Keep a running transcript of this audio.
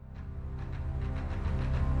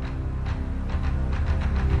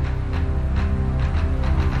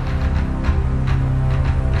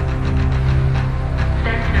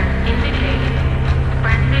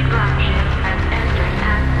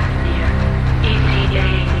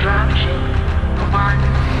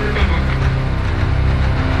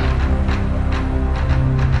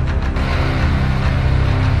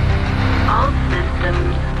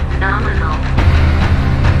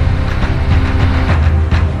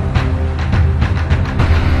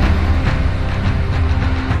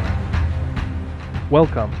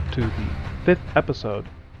Welcome to the 5th episode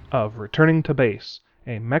of Returning to Base,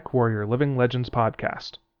 a MechWarrior Living Legends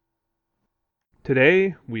podcast.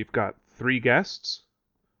 Today, we've got 3 guests.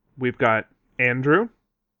 We've got Andrew.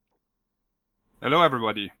 Hello,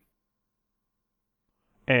 everybody.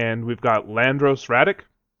 And we've got Landros Radic.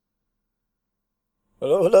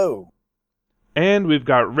 Hello, hello. And we've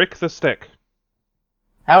got Rick the Stick.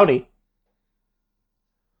 Howdy.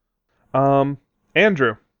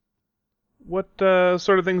 Andrew, what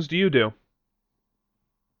sort of things do you do?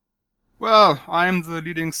 Well, I'm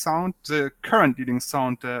the current leading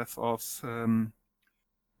sound dev of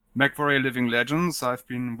MechWarrior Living Legends. I've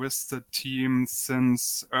been with the team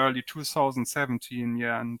since early 2017,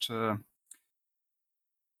 and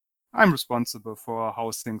I'm responsible for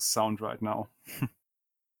how things sound right now.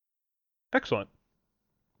 Excellent.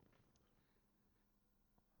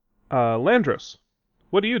 Landros,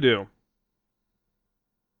 what do you do?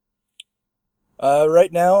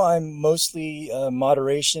 Right now, I'm mostly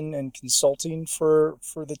moderation and consulting for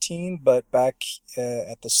the team, but back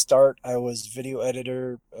at the start, I was video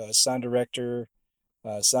editor, sound director,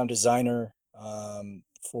 sound designer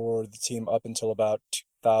for the team up until about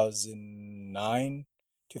 2009,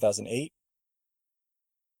 2008.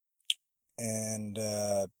 And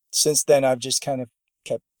since then, I've just kind of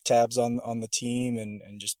kept tabs on the team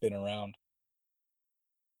and just been around.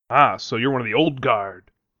 Ah, so you're one of the old guard.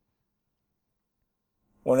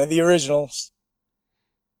 One of the originals.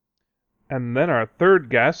 And then our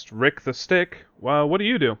third guest, Rick the Stick. Well, what do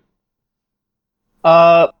you do?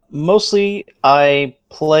 Mostly I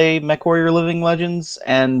play MechWarrior Living Legends,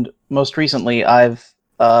 and most recently I've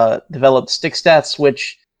developed Stick Stats,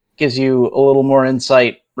 which gives you a little more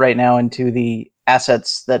insight right now into the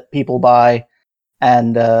assets that people buy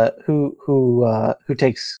and who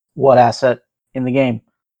takes what asset in the game.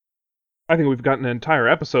 I think we've got an entire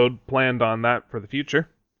episode planned on that for the future.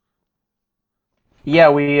 Yeah,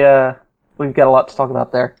 we've got a lot to talk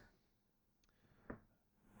about there.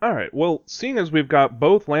 Alright, well, seeing as we've got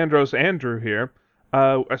both Landros and Andrew here,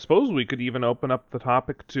 I suppose we could even open up the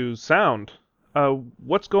topic to sound.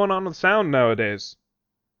 What's going on with sound nowadays?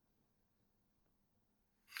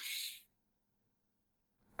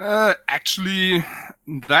 Actually,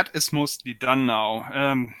 that is mostly done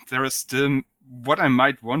now. There is still what I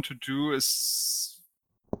might want to do is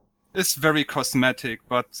very cosmetic,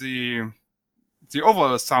 but the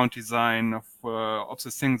overall sound design of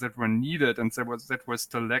the things that were needed and that was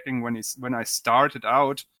still lacking when I started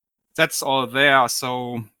out, that's all there.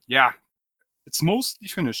 So yeah, it's mostly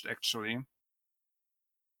finished actually.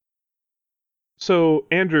 So,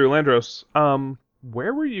 Andrew, Landros,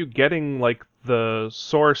 where were you getting, like, the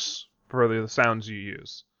source for the sounds you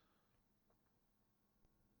use?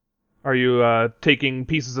 Are you taking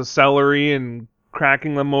pieces of celery and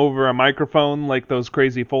cracking them over a microphone like those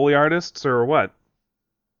crazy Foley artists, or what?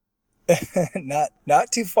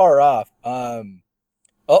 Not too far off. A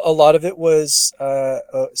lot of it was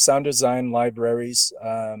sound design libraries.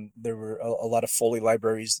 There were a lot of Foley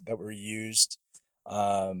libraries that were used,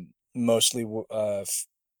 mostly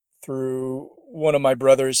through one of my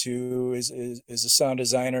brothers who is a sound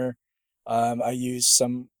designer. I used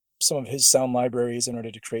some of his sound libraries in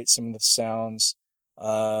order to create some of the sounds.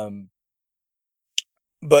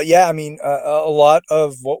 But yeah, I mean, a lot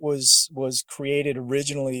of what was created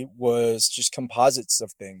originally was just composites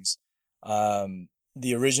of things.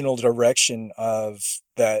 The original direction of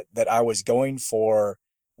that I was going for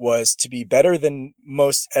was to be better than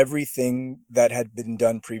most everything that had been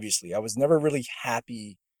done previously. I was never really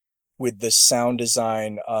happy with the sound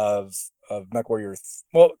design of MechWarrior.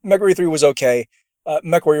 Well, MechWarrior 3 was okay.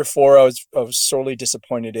 MechWarrior 4, I was sorely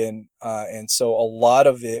disappointed in, and so a lot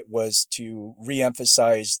of it was to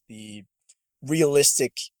re-emphasize the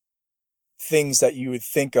realistic things that you would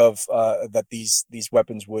think of that these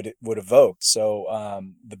weapons would evoke. So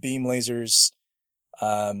the beam lasers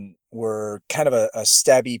were kind of a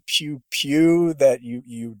stabby pew pew that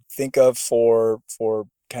you think of for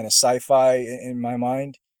kind of sci-fi in my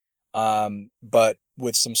mind, but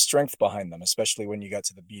with some strength behind them, especially when you got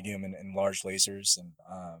to the medium and large lasers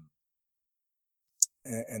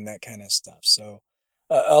and that kind of stuff. So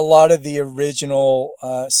a lot of the original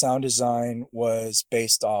sound design was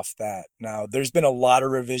based off that. Now, there's been a lot of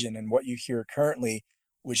revision, and what you hear currently,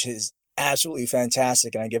 which is absolutely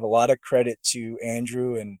fantastic, and I give a lot of credit to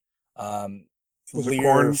Andrew and Was it Lear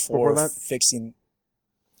Korn before for that? fixing.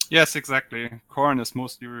 Yes, exactly. Korn is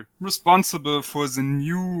mostly responsible for the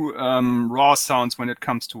new raw sounds when it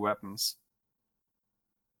comes to weapons.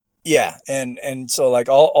 Yeah, and so like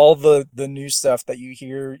all the new stuff that you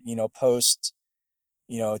hear, post,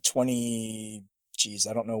 20 geez,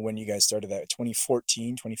 I don't know when you guys started that,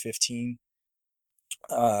 2014, 2015,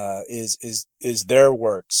 is their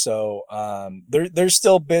work. So there's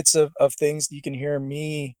still bits of things you can hear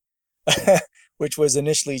me, which was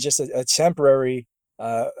initially just a temporary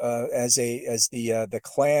as the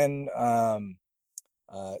clan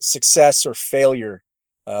success or failure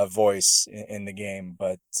voice in the game.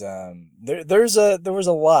 But there was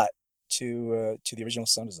a lot to the original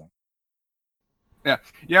sound design.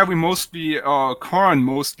 Yeah, we mostly, Corrin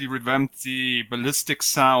mostly revamped the ballistic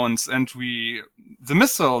sounds, and the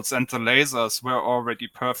missiles and the lasers were already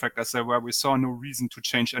perfect as they were. We saw no reason to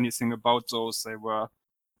change anything about those. They were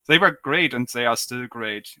great, and they are still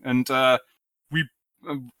great. And we,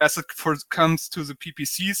 as it comes to the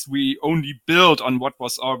PPCs, we only build on what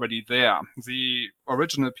was already there. The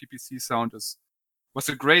original PPC sound was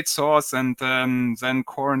a great source, and then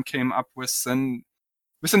Corrin came up with an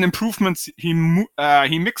improvement. He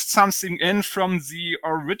mixed something in from the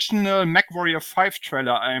original MechWarrior 5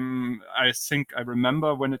 trailer. I think I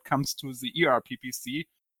remember when it comes to the ERPPC,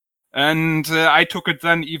 and I took it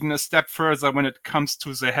then even a step further when it comes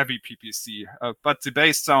to the heavy PPC. But the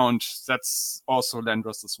bass sound, that's also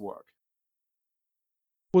Landross's work.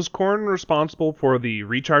 Was Corrin responsible for the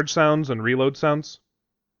recharge sounds and reload sounds?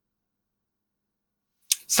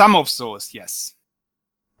 Some of those, yes.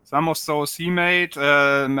 Some of those he made.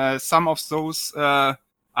 Some of those I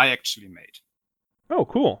actually made. Oh,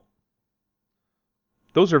 cool.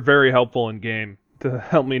 Those are very helpful in game to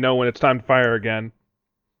help me know when it's time to fire again.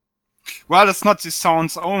 Well, it's not the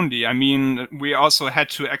sounds only. I mean, we also had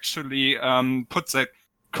to actually put the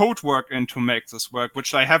code work in to make this work,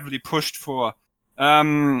 which I heavily pushed for.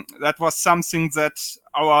 That was something that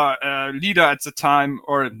our leader at the time,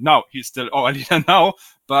 or no, he's still our leader now,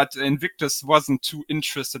 but Invictus wasn't too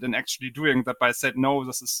interested in actually doing that. But I said, no,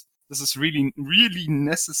 this is really, really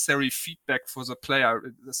necessary feedback for the player.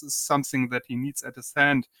 This is something that he needs at his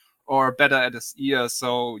hand, or better at his ear.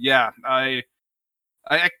 So yeah, I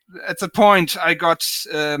at the point I got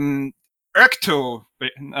Erkto,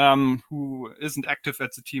 who isn't active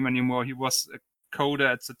at the team anymore. He was a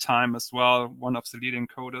coder at the time as well, one of the leading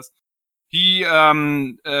coders. He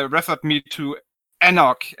referred me to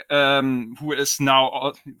Enoch, who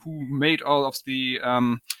made all of the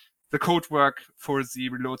code work for the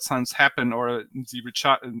reload sounds happen, or the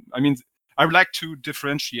recharge. I mean, I would like to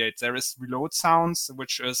differentiate. There is reload sounds,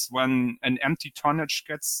 which is when an empty tonnage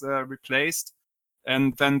gets replaced,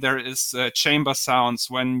 and then there is chamber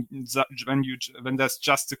sounds when there's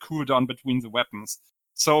just a cooldown between the weapons.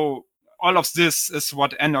 So all of this is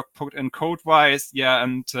what Enoch put in code-wise, yeah,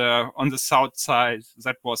 and on the south side,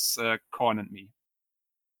 that was Corrin and me.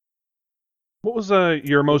 What was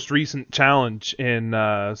your most recent challenge in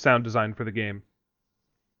sound design for the game?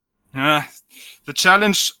 The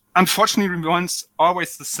challenge, unfortunately, remains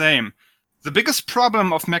always the same. The biggest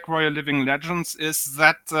problem of MechWarrior Living Legends is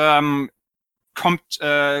that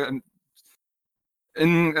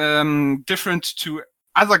different to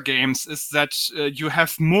other games is that you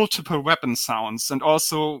have multiple weapon sounds, and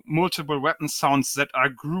also multiple weapon sounds that are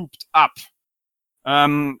grouped up.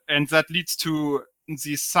 And that leads to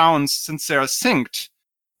these sounds, since they are synced,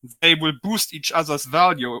 they will boost each other's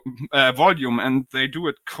volume, and they do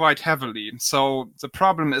it quite heavily. So the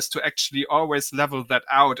problem is to actually always level that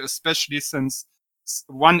out, especially since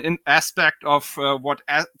one aspect of what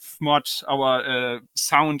Fmod, our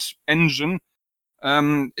sound engine,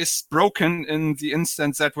 is broken in the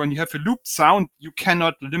instance that when you have a looped sound, you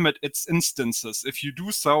cannot limit its instances. If you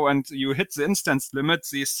do so and you hit the instance limit,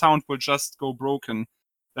 the sound will just go broken.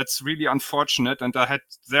 That's really unfortunate, and I had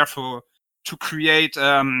therefore to create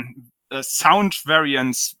sound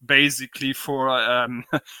variants basically for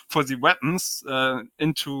the weapons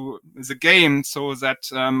into the game, so that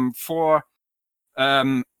for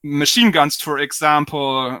machine guns, for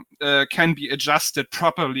example, can be adjusted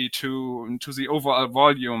properly to the overall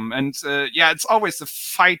volume. And it's always a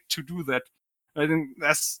fight to do that. I think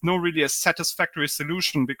there's no really a satisfactory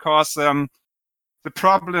solution, because the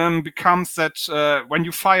problem becomes that when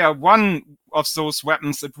you fire one of those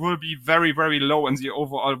weapons, it will be very, very low in the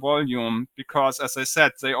overall volume, because, as I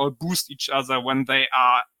said, they all boost each other when they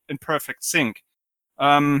are in perfect sync.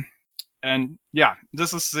 And yeah,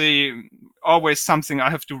 this is always something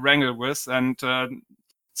I have to wrangle with. And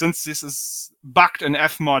since this is bugged in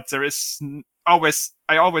Fmod,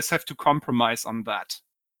 I always have to compromise on that.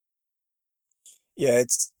 Yeah,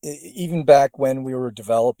 it's even back when we were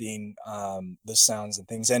developing the sounds and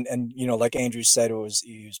things, and like Andrew said,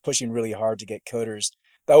 he was pushing really hard to get coders.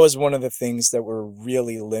 That was one of the things that we're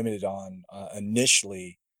really limited on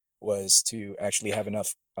initially, was to actually have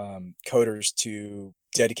enough coders to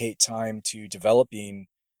dedicate time to developing,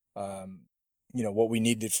 what we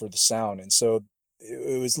needed for the sound. And so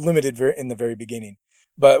it was limited in the very beginning.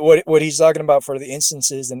 But what he's talking about for the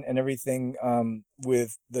instances and everything,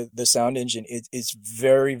 with the sound engine, it's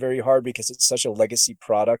very, very hard because it's such a legacy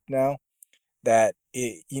product now that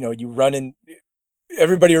you run in.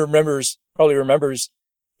 Everybody probably remembers,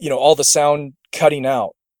 all the sound cutting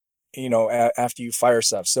out, after you fire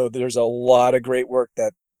stuff. So there's a lot of great work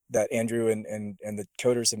that Andrew and the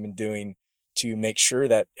coders have been doing to make sure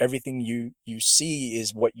that everything you see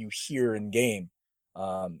is what you hear in game.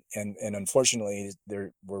 And unfortunately,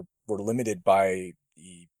 we're limited by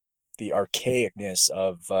the archaicness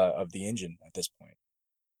of the engine at this point.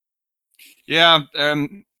 Yeah,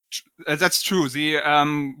 that's true. The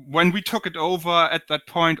when we took it over at that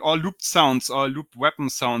point, all looped sounds or looped weapon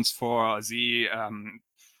sounds for the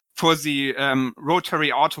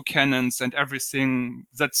rotary autocannons and everything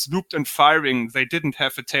that's looped and firing, they didn't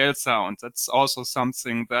have a tail sound. That's also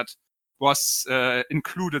something that was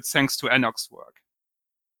included thanks to Enoch's work.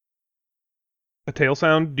 A tail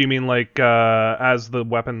sound? Do you mean like as the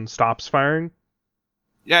weapon stops firing?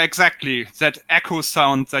 Yeah, exactly. That echo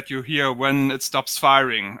sound that you hear when it stops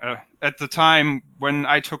firing. At the time when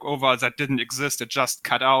I took over, that didn't exist. It just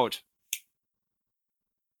cut out.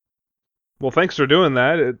 Well, thanks for doing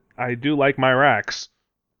that. I do like my racks.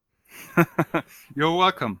 You're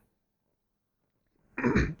welcome.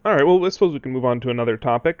 All right, well, I suppose we can move on to another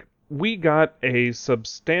topic. We got a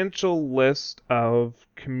substantial list of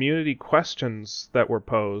community questions that were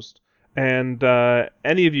posed. And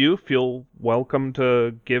any of you feel welcome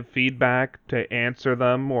to give feedback, to answer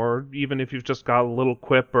them, or even if you've just got a little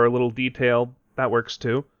quip or a little detail, that works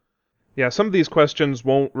too. Yeah, some of these questions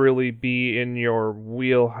won't really be in your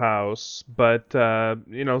wheelhouse, but,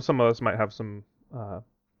 some of us might have some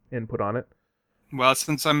input on it. Well,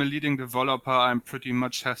 since I'm a leading developer, I pretty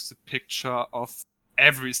much have the picture of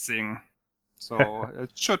everything. So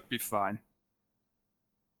it should be fine.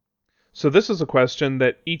 So this is a question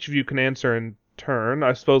that each of you can answer in turn.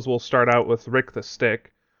 I suppose we'll start out with Rick the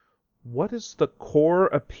Stick. What is the core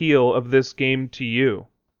appeal of this game to you?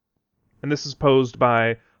 And this is posed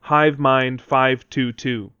by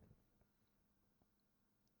HiveMind522.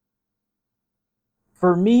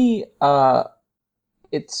 For me,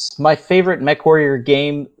 it's my favorite MechWarrior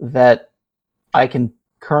game that I can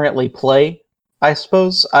currently play, I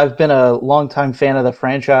suppose. I've been a longtime fan of the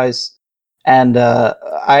franchise, and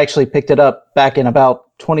I actually picked it up back in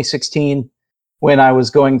about 2016 when I was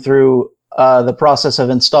going through the process of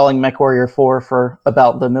installing MechWarrior 4 for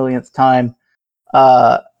about the millionth time.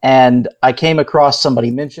 And I came across somebody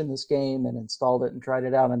mention this game and installed it and tried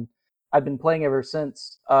it out, and I've been playing ever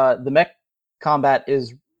since. The mech combat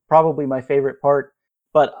is probably my favorite part,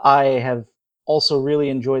 but I have also really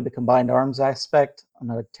enjoyed the combined arms aspect. I'm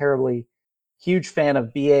not a terribly huge fan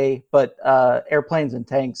of BA, but airplanes and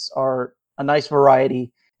tanks are a nice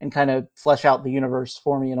variety and kind of flesh out the universe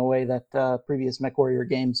for me in a way that previous MechWarrior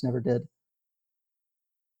games never did.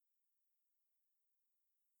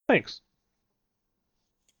 Thanks.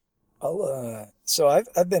 So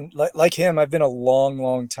I've been like him. I've been a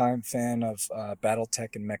long time fan of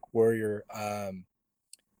BattleTech and MechWarrior.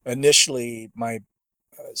 Initially,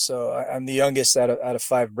 I'm the youngest out of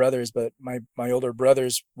five brothers, but my older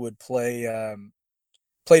brothers would played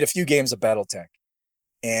a few games of BattleTech,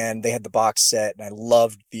 and they had the box set, and I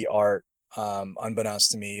loved the art. Unbeknownst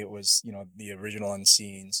to me, it was the original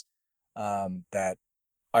Unscenes that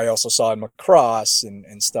I also saw in Macross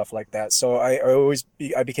and stuff like that. So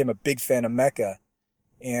I became a big fan of Mecha,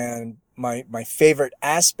 and my favorite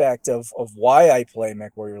aspect of why I play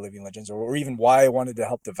MechWarrior Living Legends, or even why I wanted to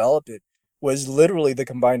help develop it, was literally the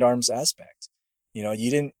combined arms aspect.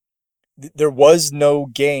 There was no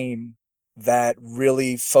game that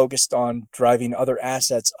really focused on driving other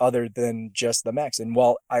assets other than just the mechs. And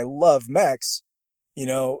while I love mechs,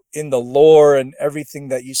 in the lore and everything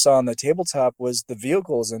that you saw on the tabletop, was the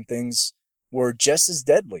vehicles and things were just as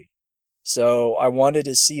deadly. So I wanted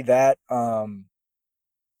to see that come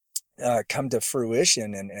to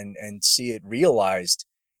fruition and see it realized.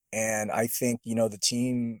 And I think, the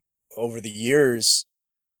team over the years,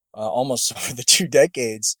 almost over the 2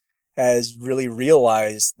 decades, has really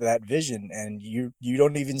realized that vision. And you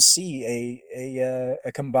don't even see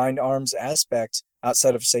a combined arms aspect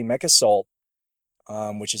outside of, say, Mech Assault,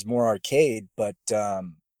 which is more arcade, but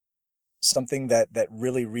something that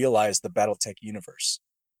really realized the BattleTech universe.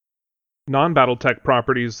 Non-BattleTech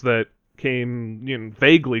properties that came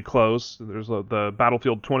vaguely close. There's the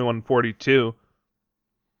Battlefield 2142.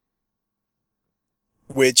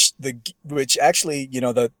 Which actually,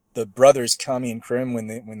 the brothers Kami and Krim, when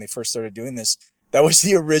they first started doing this, that was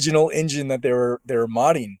the original engine that they were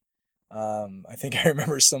modding. I think I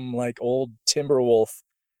remember some like old Timberwolf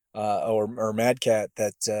or Mad Cat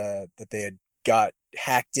that they had got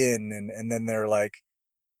hacked in, and then they're like,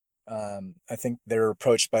 I think they're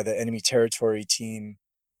approached by the enemy territory team,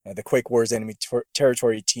 the Quake Wars enemy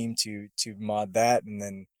territory team to mod that, and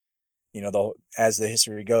then as the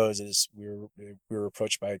history goes, is we were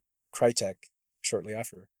approached by Crytek shortly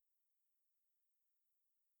after.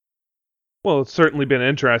 Well, it's certainly been an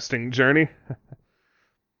interesting journey.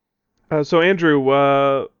 So,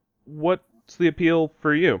 Andrew, what's the appeal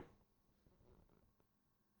for you?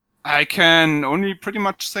 I can only pretty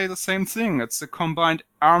much say the same thing. It's the combined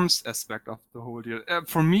arms aspect of the whole deal.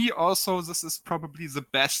 For me, also, this is probably the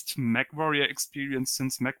best MechWarrior experience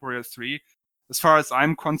since MechWarrior 3. As far as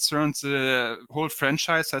I'm concerned, the whole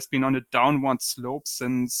franchise has been on a downward slope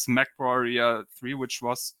since MechWarrior 3, which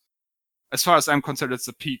was, as far as I'm concerned, it's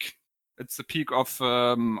the peak. It's the peak of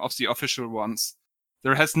the official ones.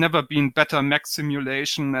 There has never been better mech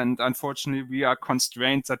simulation, and unfortunately, we are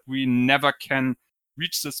constrained that we never can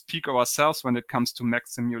reach this peak ourselves when it comes to mech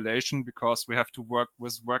simulation, because we have to work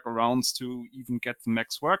with workarounds to even get the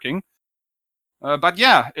mechs working. But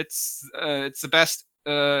yeah, it's the best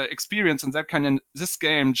experience in that kind. And this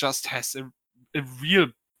game just has a real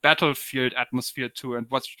battlefield atmosphere to it,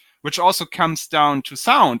 which also comes down to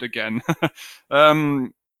sound again.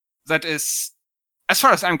 That is, as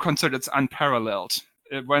far as I'm concerned, it's unparalleled.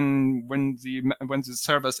 When the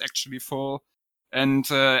server is actually full, and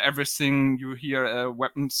everything you hear,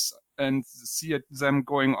 weapons, and see them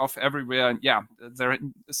going off everywhere. Yeah, there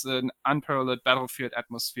is an unparalleled battlefield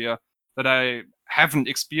atmosphere that I haven't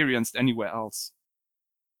experienced anywhere else.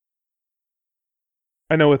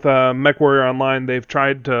 I know with MechWarrior Online, they've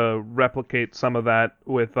tried to replicate some of that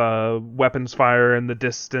with weapons fire in the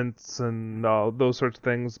distance and those sorts of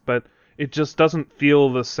things, but it just doesn't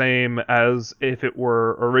feel the same as if it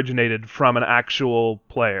were originated from an actual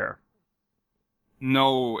player.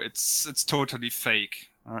 No, it's totally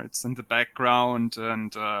fake. It's in the background,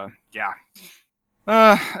 and yeah.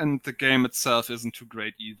 And the game itself isn't too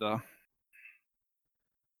great either.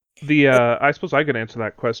 I suppose I could answer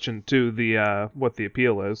that question too. What the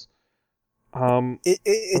appeal is.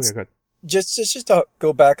 It's okay, good. Just to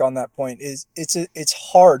go back on that point, is it's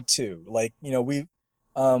hard too. Like, we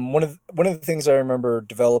one of the things I remember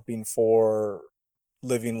developing for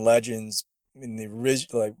Living Legends in the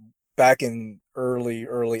original, like back in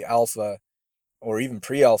early alpha or even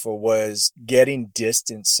pre-alpha, was getting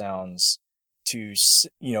distance sounds to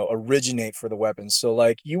originate for the weapons. So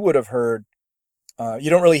like you would have heard, you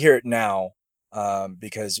don't really hear it now,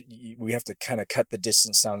 because we have to kind of cut the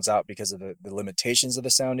distance sounds out because of the limitations of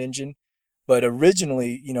the sound engine. But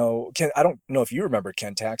originally, I don't know if you remember,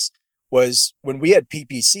 Kentax, was when we had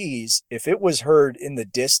PPCs, if it was heard in the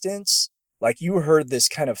distance, like you heard this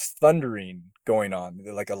kind of thundering going on,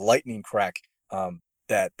 like a lightning crack,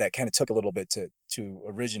 that kind of took a little bit to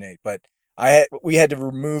originate. But we had to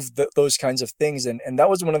remove those kinds of things, and that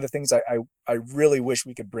was one of the things I really wish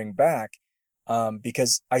we could bring back,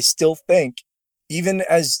 because I still think, even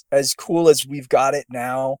as cool as we've got it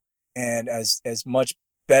now, and as much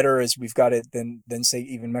better as we've got it than say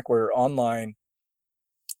even MechWarrior Online,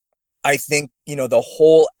 I think the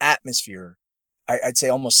whole atmosphere, I'd say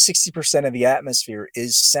almost 60% of the atmosphere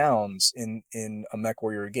is sounds in a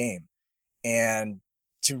MechWarrior game. And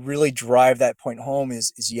to really drive that point home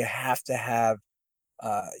is you have to have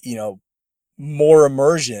more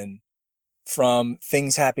immersion from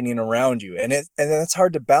things happening around you, and that's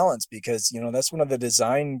hard to balance, because that's one of the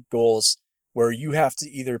design goals, where you have to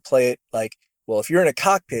either play it like, well, if you're in a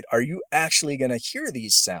cockpit, are you actually going to hear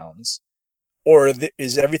these sounds, or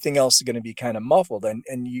is everything else going to be kind of muffled?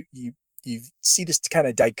 And you see this kind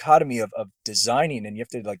of dichotomy of designing, and you have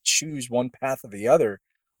to like choose one path or the other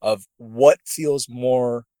of what feels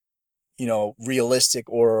more realistic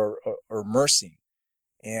or immersing.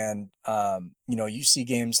 And you see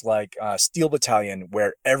games like Steel Battalion,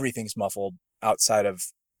 where everything's muffled outside of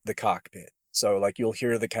the cockpit, so like you'll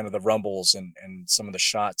hear the kind of the rumbles and some of the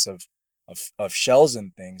shots of shells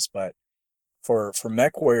and things. But for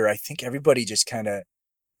MechWarrior, I think everybody just kind of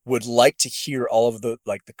would like to hear all of the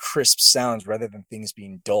crisp sounds rather than things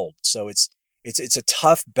being dulled. So it's a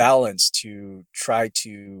tough balance to try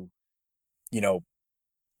to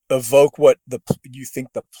evoke what you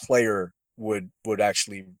think the player would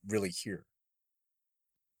actually really hear.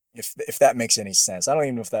 If that makes any sense. I don't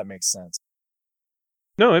even know if that makes sense.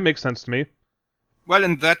 No, it makes sense to me. Well,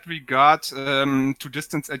 in that regard, to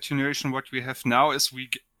distance attenuation, what we have now is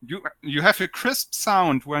you have a crisp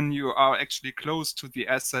sound when you are actually close to the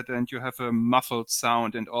asset, and you have a muffled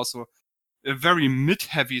sound, and also a very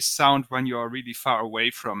mid-heavy sound when you are really far away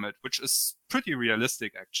from it, which is pretty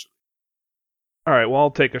realistic, actually. All right, well,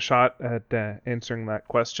 I'll take a shot at answering that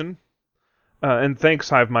question. And thanks,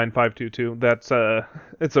 HiveMind522.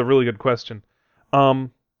 It's a really good question.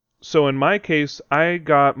 So in my case, I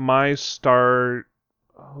got my start.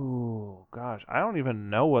 Oh gosh, I don't even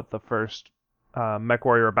know what the first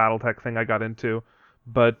MechWarrior BattleTech thing I got into,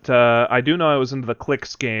 but I do know I was into the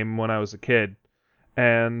Clicks game when I was a kid,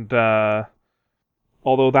 and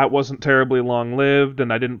although that wasn't terribly long-lived,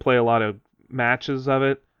 and I didn't play a lot of matches of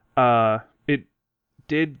it, it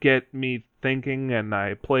did get me thinking, and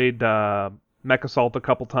I played Mech Assault a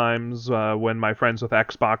couple times when my friends with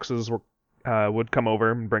Xboxes would come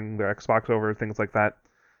over and bring their Xbox over, things like that.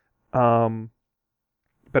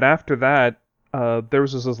 But after that, there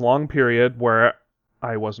was this long period where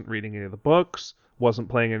I wasn't reading any of the books, wasn't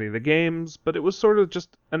playing any of the games, but it was sort of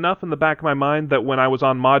just enough in the back of my mind that when I was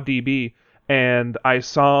on ModDB and I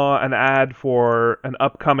saw an ad for an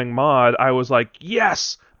upcoming mod, I was like,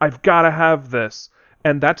 yes, I've got to have this.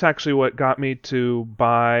 And that's actually what got me to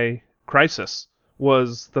buy Crysis,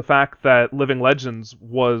 was the fact that Living Legends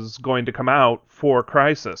was going to come out for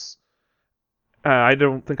Crysis. I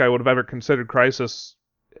don't think I would have ever considered Crysis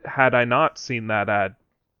had I not seen that ad.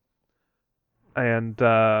 And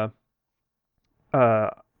I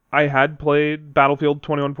had played Battlefield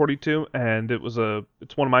 2142, and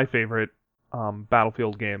it's one of my favorite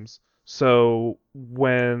Battlefield games. So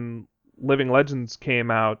when Living Legends came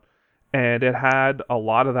out, and it had a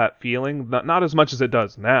lot of that feeling, not as much as it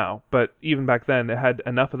does now, but even back then it had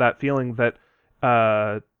enough of that feeling that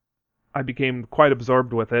I became quite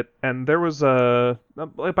absorbed with it. And there was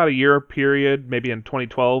about a year period, maybe in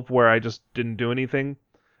 2012, where I just didn't do anything.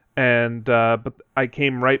 And but I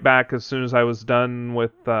came right back as soon as I was done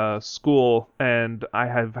with school, and I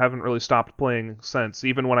haven't really stopped playing since.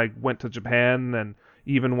 Even when I went to Japan, and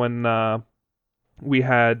even when we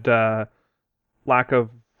had lack of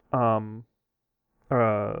a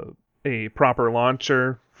proper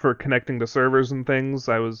launcher for connecting to servers and things,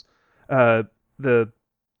 I was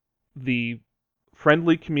the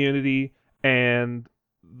friendly community and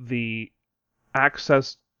the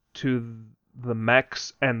access to the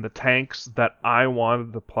mechs and the tanks that I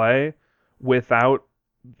wanted to play without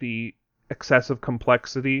the excessive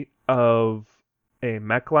complexity of a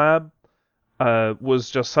mech lab was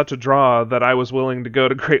just such a draw that I was willing to go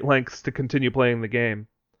to great lengths to continue playing the game.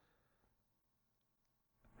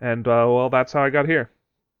 And well, that's how I got here.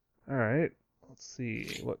 All right, let's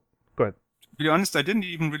see. Go ahead. To be honest, I didn't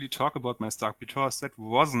even really talk about my start because that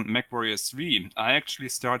wasn't MechWarrior 3. I actually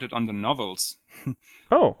started on the novels.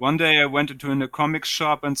 Oh. One day I went into a comic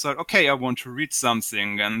shop and said, okay, I want to read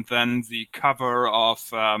something. And then the cover of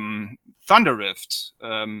Thunder Rift,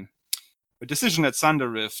 a decision at Thunder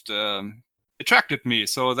Rift, attracted me.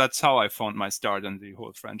 So that's how I found my start in the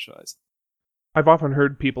whole franchise. I've often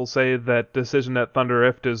heard people say that Decision at Thunder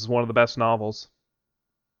Rift is one of the best novels.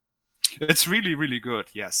 It's really, really good,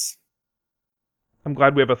 yes. I'm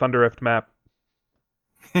glad we have a Thunder Rift map.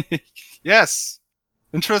 Yes.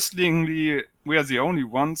 Interestingly, we are the only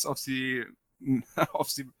ones of the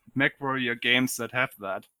MechWarrior games that have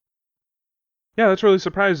that. Yeah, that's really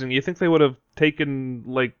surprising. You think they would have taken,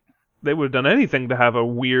 they would have done anything to have a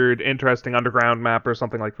weird, interesting underground map or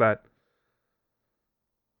something like that.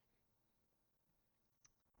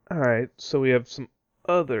 Alright, so we have some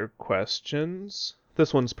other questions.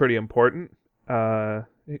 This one's pretty important.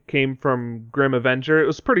 It came from Grim Avenger. It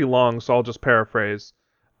was pretty long, so I'll just paraphrase.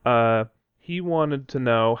 He wanted to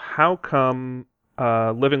know how come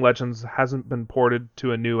Living Legends hasn't been ported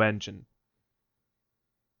to a new engine.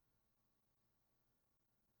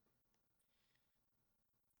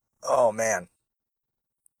 Oh man,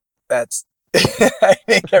 that's. I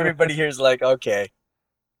think everybody here is like, okay.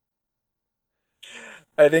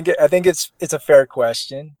 I think it's a fair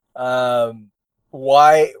question. Why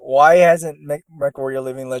hasn't MechWarrior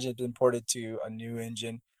Living Legends been ported to a new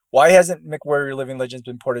engine? Why hasn't MechWarrior Living Legends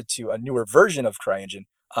been ported to a newer version of CryEngine?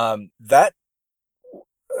 That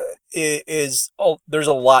is there's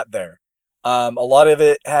a lot there. A lot of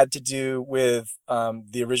it had to do with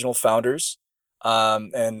the original founders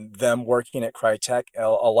and them working at Crytek. A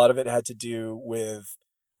lot of it had to do with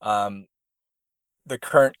the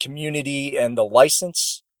current community and the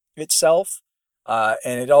license itself.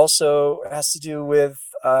 And it also has to do with,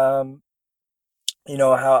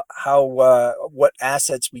 what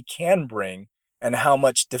assets we can bring and how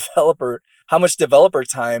much developer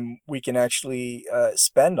time we can actually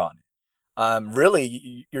spend on it.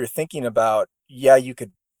 Really, you're thinking about, yeah, you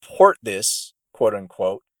could port this, quote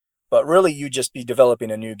unquote, but really you just be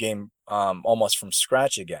developing a new game almost from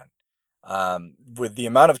scratch again. With the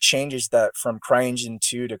amount of changes that from CryEngine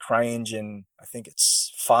 2 to CryEngine, I think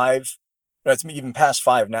it's 5, no, it's even past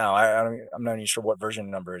 5 now. I'm not even sure what version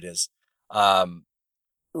number it is.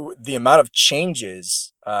 The amount of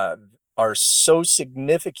changes are so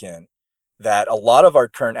significant that a lot of our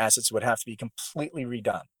current assets would have to be completely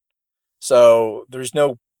redone. So there's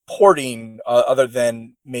no porting other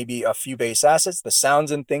than maybe a few base assets. The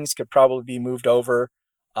sounds and things could probably be moved over,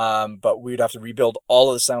 but we'd have to rebuild all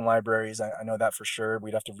of the sound libraries. I know that for sure.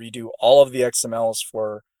 We'd have to redo all of the XMLs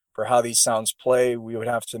for how these sounds play. We would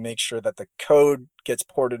have to make sure that the code gets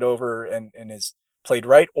ported over and is played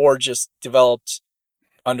right, or just developed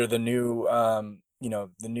under the new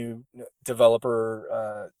the new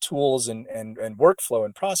developer tools and workflow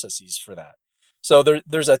and processes for that. So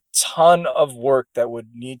there's a ton of work that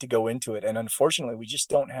would need to go into it, and unfortunately, we just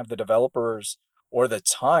don't have the developers or the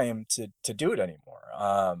time to do it anymore.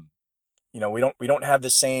 We don't have the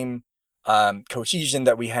same cohesion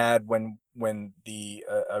that we had when the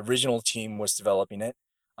original team was developing it.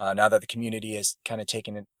 Now that the community has kind of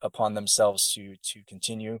taken it upon themselves to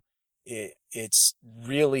continue, it's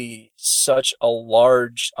really such a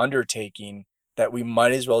large undertaking that we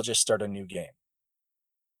might as well just start a new game.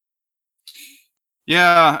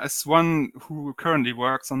 Yeah, as one who currently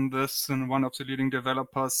works on this and one of the leading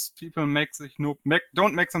developers, people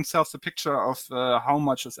don't make themselves a picture of how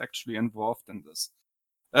much is actually involved in this.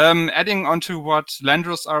 Adding on to what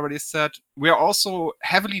Landros already said, we are also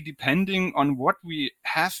heavily depending on what we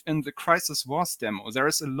have in the Crisis Wars demo. There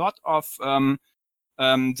is a lot of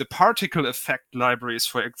the particle effect libraries,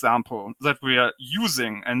 for example, that we are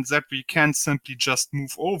using and that we can't simply just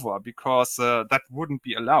move over because that wouldn't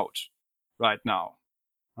be allowed right now.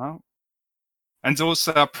 And those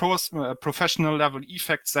are professional level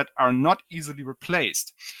effects that are not easily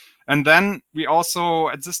replaced. And then we also,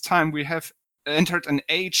 at this time, we have entered an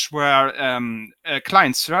age where a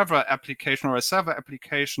client-server application or a server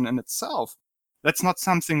application in itself, that's not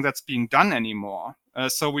something that's being done anymore.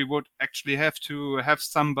 So we would actually have to have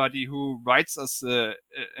somebody who writes us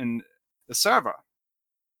in a server.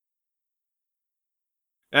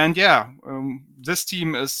 And yeah, this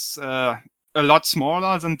team is a lot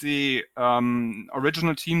smaller than the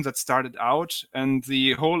original team that started out, and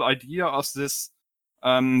the whole idea of this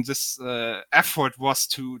effort was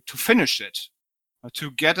to finish it,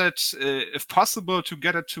 to get it, if possible, to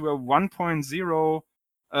get it to a 1.0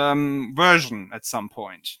 version at some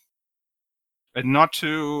point, and not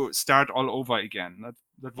to start all over again.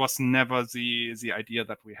 That was never the idea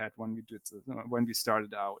that we had when we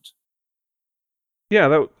started out. Yeah,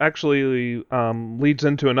 that actually leads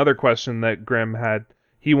into another question that Grim had.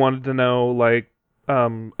 He wanted to know,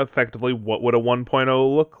 effectively, what would a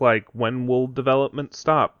 1.0 look like? When will development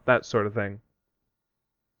stop? That sort of thing.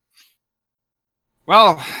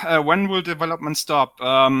 Well, when will development stop?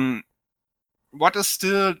 What is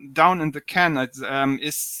still down in the can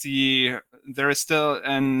is there is still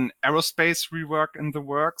an aerospace rework in the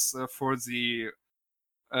works for the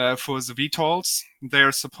VTOLs.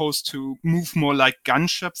 They're supposed to move more like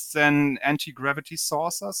gunships than anti-gravity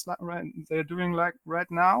saucers, they're doing right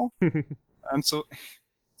now. And so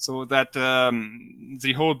that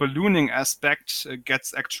the whole ballooning aspect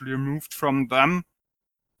gets actually removed from them,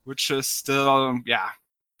 which is still,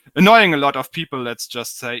 annoying a lot of people, let's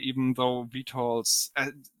just say, even though VTOLs,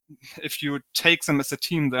 if you take them as a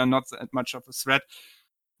team, they're not that much of a threat.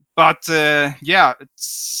 But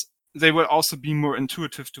they will also be more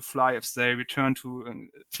intuitive to fly if they return to a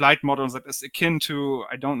flight model that is akin to,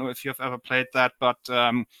 I don't know if you have ever played that, but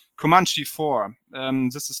Comanche 4.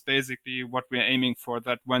 This is basically what we're aiming for,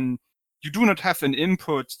 that when you do not have an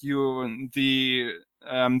input, the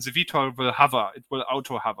VTOL will hover, it will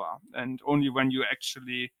auto hover. And only when you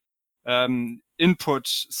actually input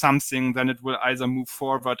something, then it will either move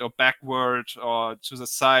forward or backward or to the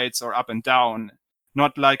sides or up and down.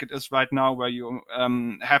 Not like it is right now where you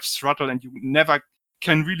have throttle and you never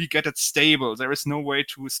can really get it stable. There is no way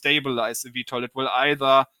to stabilize the VTOL. It will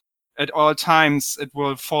either, at all times, it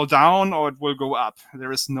will fall down or it will go up.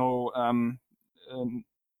 There is no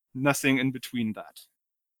nothing in between that.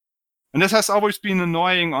 And this has always been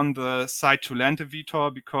annoying on the side to land a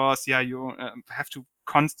VTOL because, you have to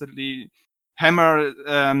constantly hammer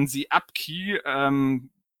the up key.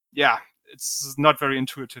 It's not very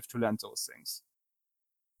intuitive to land those things.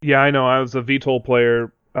 Yeah, I know. I was a VTOL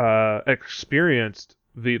player, experienced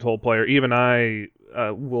VTOL player. Even I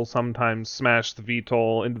will sometimes smash the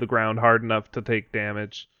VTOL into the ground hard enough to take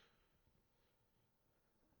damage.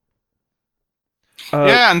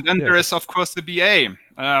 And then there is, of course, the BA.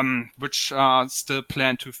 which are still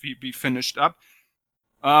planned to be finished up.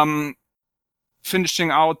 Finishing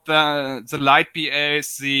out the light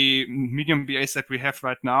BAs, the medium BAs that we have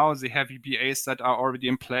right now, the heavy BAs that are already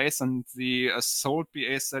in place, and the assault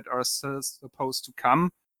BAs that are still supposed to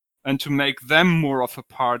come, and to make them more of a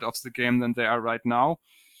part of the game than they are right now.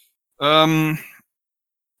 Well,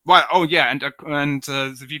 oh yeah, and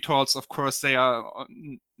the VTOLs, of course, they are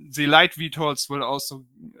the light VTOLs will also.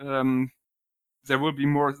 There will be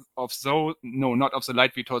more of those. No, not of the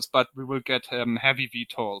light VTOLs, but we will get heavy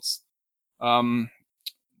VTOLs.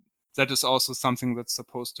 That is also something that's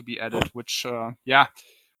supposed to be added, which,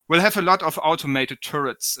 will have a lot of automated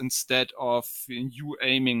turrets instead of you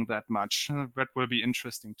aiming that much. That will be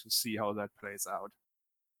interesting to see how that plays out.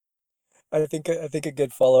 I think a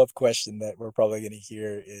good follow-up question that we're probably going to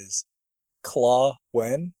hear is, Claw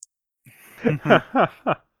when?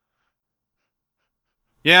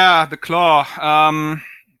 Yeah, the claw.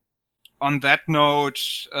 On that note,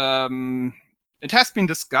 it has been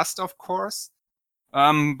discussed, of course,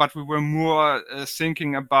 but we were more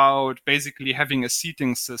thinking about basically having a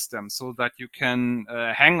seating system so that you can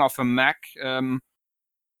hang off a mech,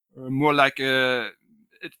 more like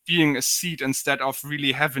it being a seat instead of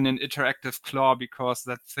really having an interactive claw, because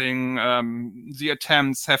that thing, the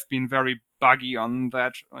attempts have been very buggy on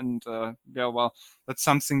that, and that's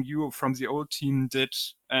something you from the old team did,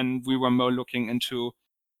 and we were more looking into,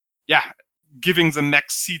 giving the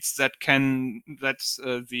mech seats that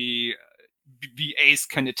the BAs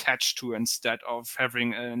can attach to instead of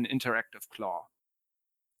having an interactive claw.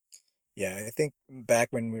 Yeah, I think back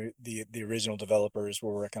when the original developers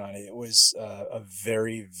were working on it, it was a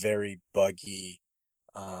very, very buggy,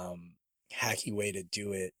 hacky way to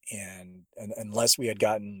do it, and unless we had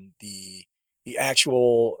gotten the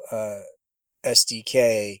actual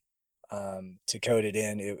SDK to code it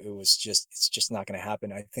in, it's just not going to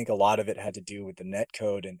happen. I think a lot of it had to do with the net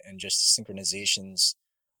code and just synchronizations,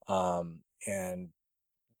 and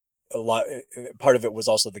part of it was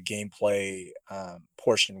also the gameplay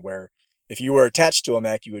portion, where if you were attached to a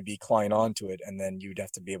mech, you would be client onto it, and then you'd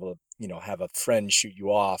have to be able to, have a friend shoot you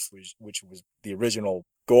off, which was the original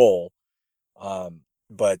goal.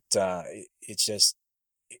 But it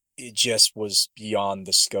just was beyond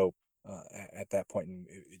the scope at that point, and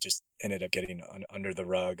it just ended up getting under the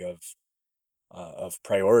rug of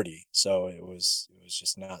priority. So it was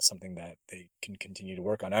just not something that they can continue to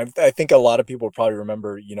work on. I think a lot of people probably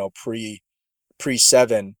remember, pre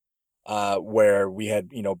 7, where we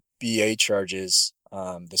had, BA charges,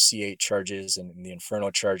 the C8 charges and the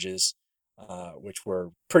Inferno charges, which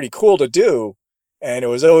were pretty cool to do, and it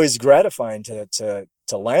was always gratifying to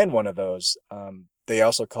land one of those. They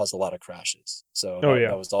also caused a lot of crashes, so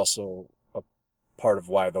that was also a part of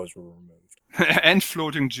why those were removed. And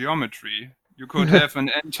floating geometry. You could have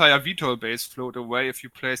an entire VTOL base float away if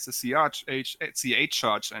you place the C8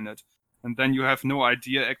 charge in it, and then you have no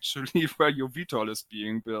idea actually where your VTOL is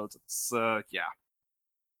being built. It's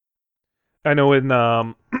I know in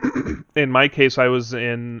my case, I was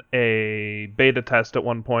in a beta test at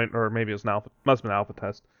one point, or maybe it was must have been an alpha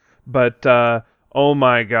test. But oh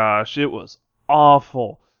my gosh, it was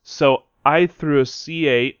awful. So I threw a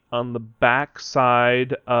C8 on the back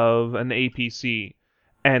side of an APC,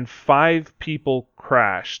 and 5 people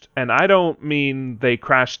crashed. And I don't mean they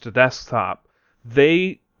crashed to desktop.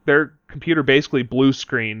 Their computer basically blue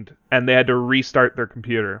screened, and they had to restart their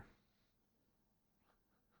computer.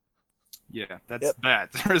 Yeah, that's bad.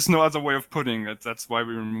 There is no other way of putting it. That's why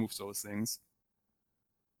we remove those things.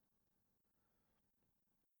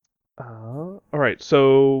 All right,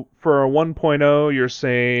 so for a 1.0, you're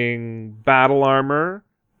saying battle armor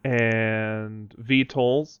and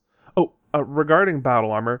VTOLs. Oh, regarding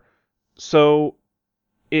battle armor, so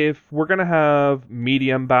if we're going to have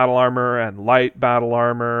medium battle armor and light battle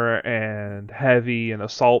armor and heavy and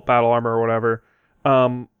assault battle armor or whatever,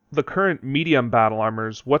 the current medium battle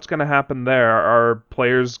armors, what's going to happen there? Are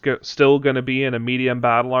players still going to be in a medium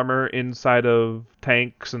battle armor inside of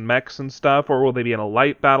tanks and mechs and stuff, or will they be in a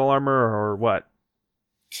light battle armor, or what?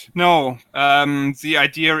 No, the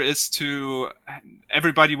idea is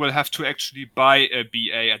everybody will have to actually buy a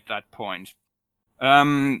BA at that point.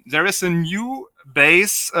 There is a new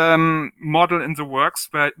base model in the works,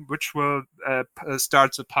 which will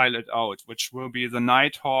start to pilot out, which will be the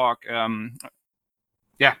Nighthawk.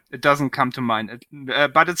 Yeah, it doesn't come to mind.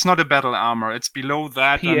 But it's not a battle armor. It's below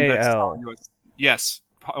that. PAL. Yes,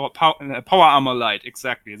 power armor light.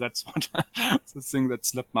 Exactly. That's what the thing that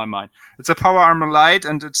slipped my mind. It's a power armor light,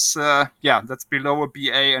 and it's that's below a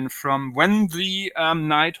BA. And from when the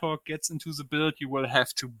Nighthawk gets into the build, you will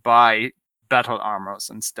have to buy battle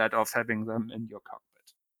armors instead of having them in your cockpit.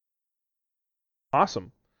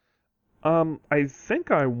 Awesome. I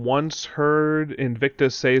think I once heard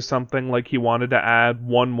Invictus say something like he wanted to add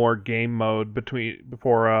one more game mode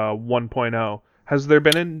before 1.0. Has there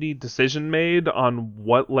been any decision made on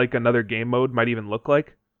what like another game mode might even look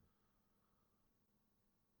like?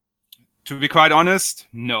 To be quite honest,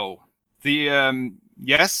 no.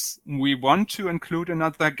 Yes, we want to include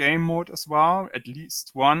another game mode as well, at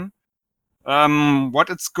least one. What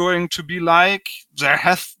it's going to be like, there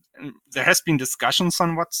has been discussions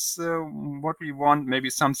on what we want, maybe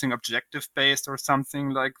something objective based or something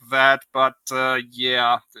like that. But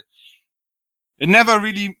yeah, it never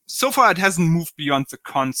really, so far it hasn't moved beyond the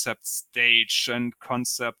concept stage and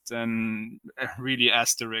concept and really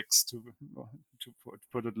asterisks to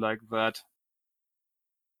put it like that.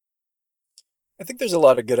 I think there's a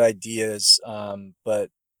lot of good ideas, but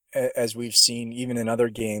as we've seen, even in other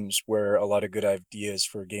games where a lot of good ideas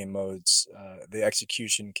for game modes, the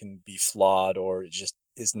execution can be flawed or it just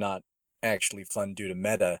is not actually fun due to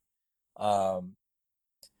meta. Um,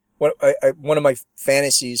 one of my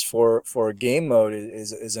fantasies for a game mode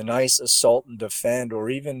is a nice assault and defend, or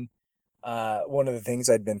even one of the things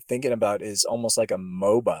I'd been thinking about is almost like a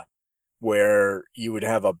MOBA, where you would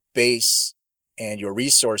have a base and your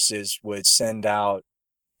resources would send out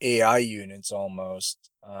AI units almost.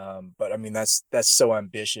 But I mean, that's so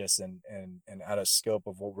ambitious and out of scope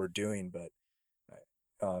of what we're doing. But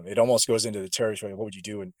it almost goes into the territory of what would you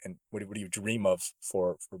do and what do you dream of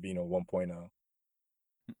for being a 1.0?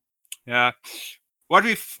 Yeah,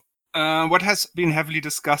 what has been heavily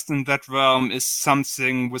discussed in that realm is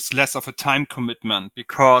something with less of a time commitment,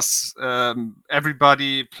 because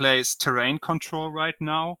everybody plays terrain control right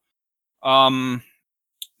now.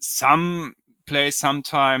 Some play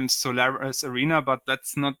sometimes Solaris Arena, but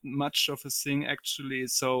that's not much of a thing actually.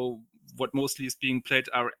 So what mostly is being played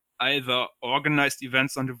are either organized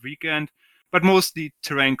events on the weekend, but mostly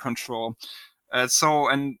terrain control.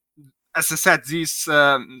 And as I said, these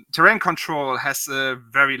terrain control has a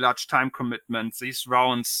very large time commitment. These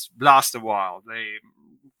rounds last a while. They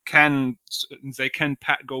can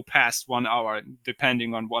go past 1 hour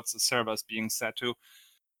depending on what the server is being set to.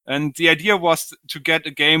 And the idea was to get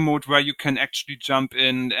a game mode where you can actually jump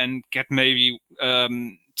in and get maybe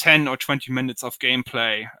 10 or 20 minutes of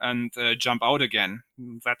gameplay and jump out again.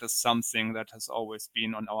 That is something that has always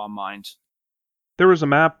been on our mind. There was a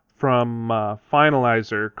map from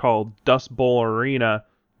Finalizer called Dust Bowl Arena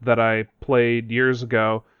that I played years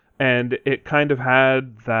ago, and it kind of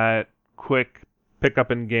had that quick pickup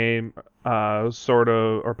in game sort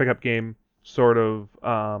of, or pickup game sort of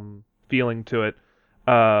feeling to it.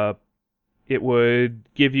 It would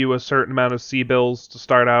give you a certain amount of C-bills to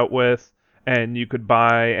start out with, and you could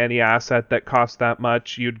buy any asset that cost that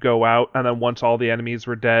much. You'd go out, and then once all the enemies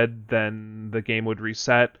were dead, then the game would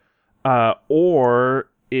reset.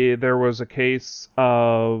 There was a case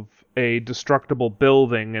of a destructible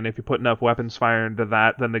building, and if you put enough weapons fire into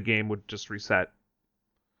that, then the game would just reset.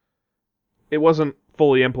 It wasn't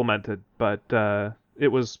fully implemented, but it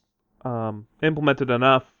was implemented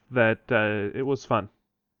enough that it was fun.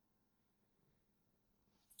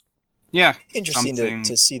 Yeah, Interesting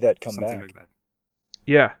to see that come back. Like that.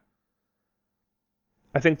 Yeah.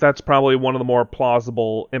 I think that's probably one of the more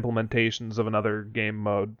plausible implementations of another game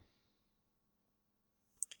mode.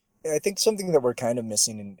 I think something that we're kind of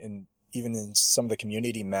missing in even in some of the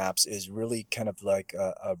community maps is really kind of like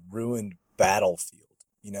a ruined battlefield.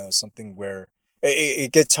 You know, something where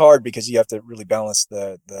it gets hard because you have to really balance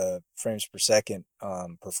the frames per second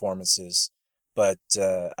performances. But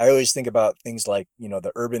I always think about things like, you know,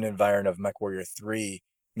 the urban environment of MechWarrior 3,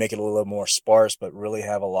 make it a little more sparse, but really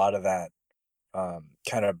have a lot of that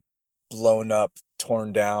kind of blown up,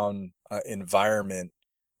 torn down environment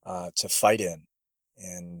to fight in.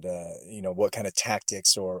 And you know, what kind of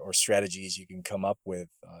tactics or strategies you can come up with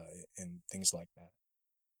and things like that.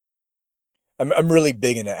 I'm really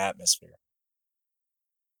big into atmosphere.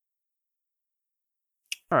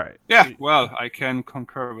 All right. Yeah, well, I can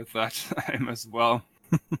concur with that. I'm as well.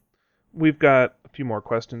 We've got a few more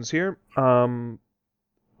questions here.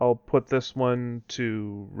 I'll put this one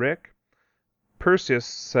to Rick. Perseus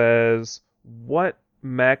says, "What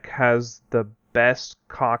mech has the best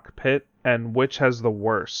cockpit and which has the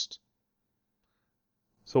worst?"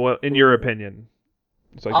 So, in your opinion,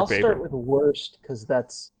 it's like I'll your favorite. start with the worst because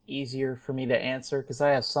that's easier for me to answer because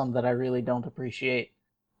I have some that I really don't appreciate.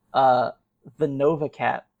 The Nova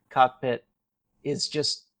Cat cockpit is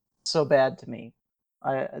just so bad to me.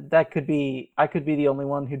 I could be the only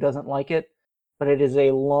one who doesn't like it, but it is a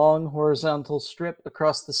long horizontal strip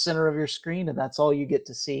across the center of your screen, and that's all you get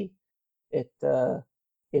to see. It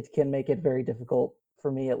can make it very difficult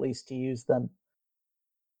for me, at least, to use them.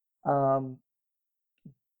 Um,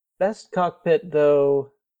 Best cockpit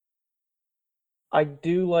though, I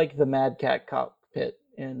do like the Mad Cat cockpit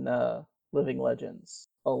in Living Legends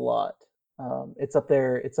a lot. It's up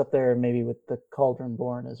there. It's up there maybe with the Cauldron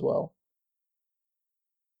Born as well.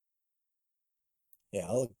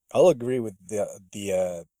 Yeah, I'll agree with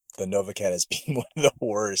the Nova Cat as being one of the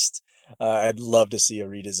worst. I'd love to see a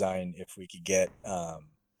redesign if we could get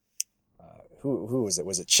who was it?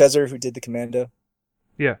 Was it Chezer who did the Commando?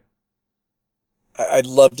 Yeah. I'd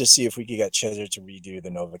love to see if we could get Chezer to redo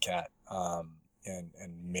the Nova Cat, and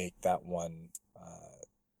make that one,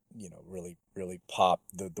 really pop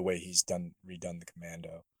the way he's redone the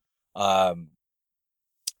Commando. Um,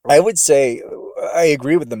 I would say I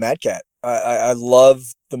agree with the Mad Cat. I love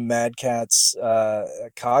the Mad Cat's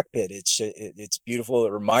cockpit. It's beautiful.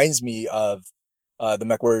 It reminds me of the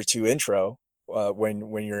MechWarrior 2 intro,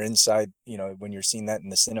 when you're inside, when you're seeing that in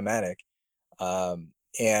the cinematic,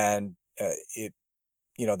 and it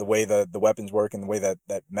the way the weapons work and the way that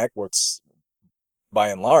mech works by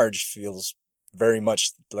and large feels very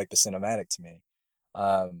much like the cinematic to me.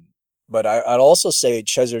 Um, but I'd also say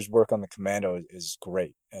Chezer's work on the Commando is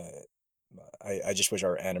great. I just wish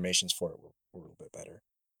our animations for it were a little bit better.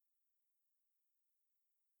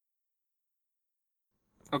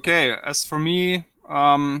 Okay, as for me,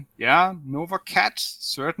 yeah, Nova Cat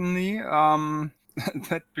certainly.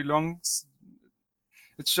 That belongs.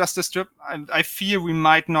 It's just a strip. I fear we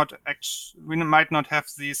might not have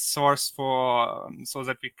the source for so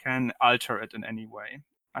that we can alter it in any way.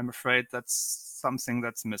 I'm afraid that's something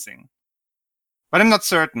that's missing, but I'm not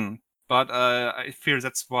certain. But I fear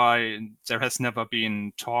that's why there has never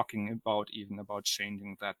been talking about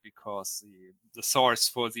changing that, because the source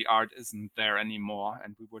for the art isn't there anymore,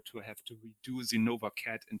 and we would have to redo the Nova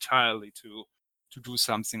Cat entirely to do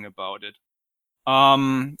something about it.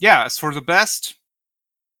 Yeah, as for the best,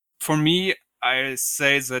 for me, I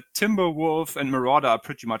say that Timberwolf and Marauder are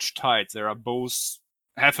pretty much tied. They are both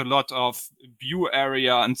have a lot of view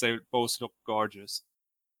area, and they both look gorgeous.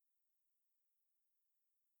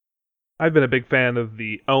 I've been a big fan of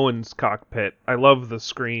the Owens cockpit. I love the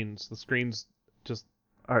screens. The screens just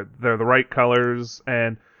they're the right colors,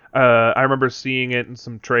 and I remember seeing it in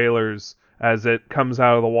some trailers as it comes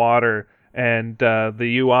out of the water, and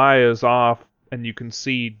the UI is off, and you can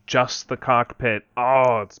see just the cockpit.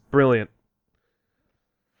 Oh, it's brilliant.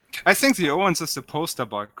 I think the Owens is the poster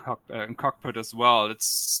boy cockpit as well.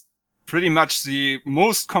 It's pretty much the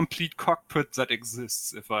most complete cockpit that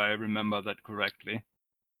exists, if I remember that correctly.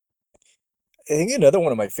 I think another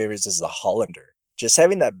one of my favorites is the Hollander. Just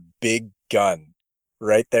having that big gun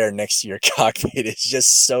right there next to your cockpit is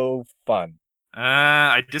just so fun.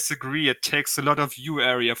 I disagree. It takes a lot of view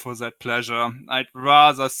area for that pleasure. I'd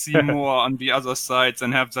rather see more on the other side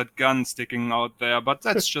than have that gun sticking out there, but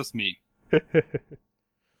that's just me.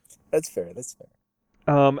 That's fair. That's fair.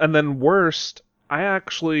 And then worst, I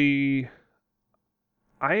actually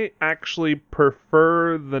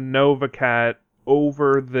prefer the Nova Cat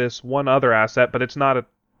over this one other asset, but it's not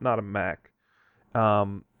a mech.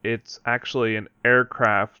 It's actually an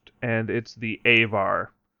aircraft, and it's the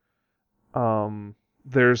Avar.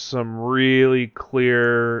 There's some really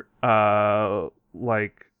clear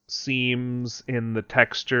like seams in the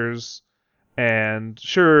textures, and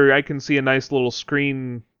sure, I can see a nice little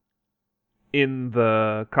screen in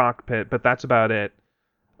the cockpit, but that's about it.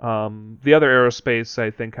 The other aerospace, I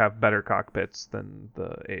think, have better cockpits than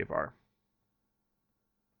the Avar.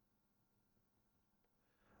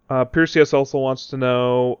 Perseus also wants to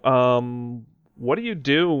know, what do you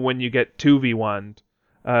do when you get 2v1'd?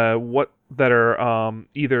 What that are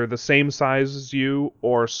either the same size as you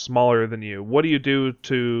or smaller than you? What do you do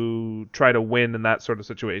to try to win in that sort of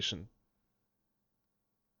situation?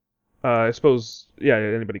 I suppose, yeah,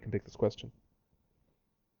 anybody can take this question.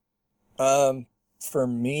 For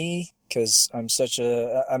me, because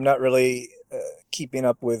I'm not really keeping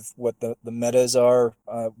up with what the metas are,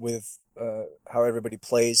 with how everybody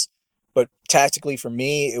plays. But tactically, for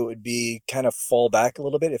me, it would be kind of fall back a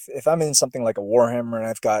little bit. If I'm in something like a Warhammer and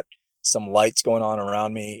I've got some lights going on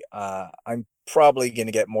around me, I'm probably going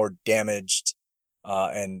to get more damaged,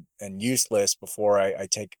 and useless before I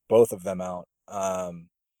take both of them out.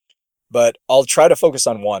 But I'll try to focus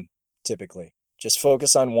on one, typically. Just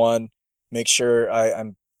focus on one, make sure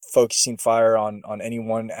I'm focusing fire on any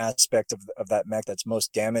one aspect of that mech that's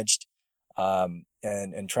most damaged,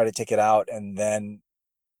 and try to take it out, and then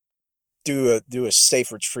do a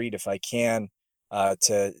safe retreat if I can,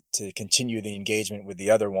 to continue the engagement with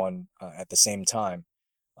the other one, at the same time.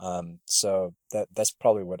 So that's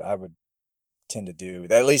probably what I would tend to do.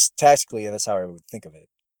 At least tactically, that's how I would think of it.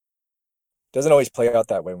 doesn't always play out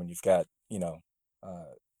that way when you've got,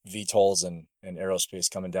 VTOLs and aerospace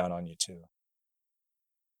coming down on you too.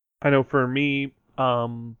 I know for me,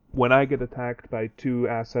 when I get attacked by two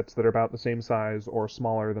assets that are about the same size or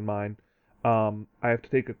smaller than mine, I have to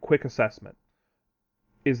take a quick assessment.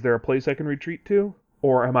 Is there a place I can retreat to,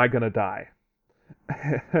 or am I gonna die?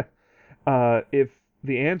 If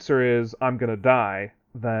the answer is I'm gonna die,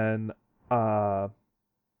 then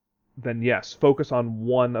yes, focus on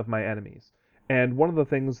one of my enemies. And one of the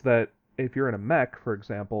things that, if you're in a mech, for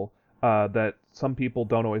example, that some people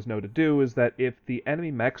don't always know to do is that if the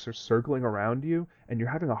enemy mechs are circling around you and you're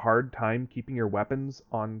having a hard time keeping your weapons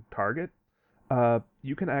on target,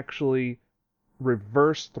 you can actually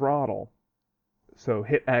reverse throttle. So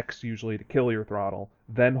hit X usually to kill your throttle,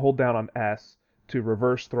 then hold down on S to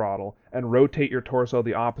reverse throttle, and rotate your torso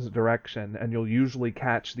the opposite direction, and you'll usually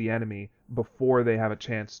catch the enemy before they have a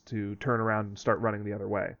chance to turn around and start running the other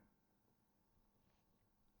way.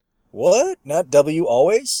 What? Not W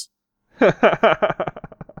always?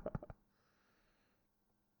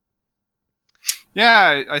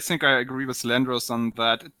 Yeah, I think I agree with Landros on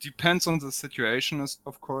that. It depends on the situation,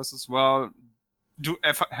 of course, as well. Do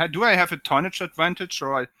I have a tonnage advantage,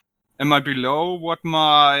 or am I below what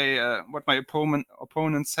my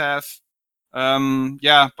opponents have?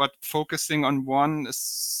 Yeah, but focusing on one is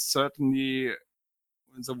certainly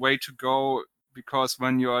the way to go, because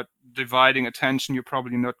when you're dividing attention, you're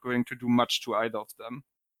probably not going to do much to either of them.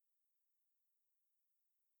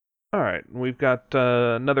 All right, we've got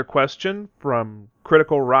another question from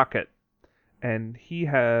Critical Rocket, and he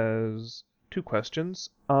has two questions.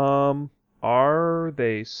 Are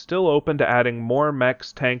they still open to adding more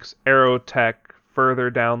mechs, tanks, aerotech further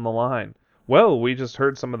down the line? Well, we just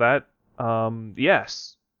heard some of that.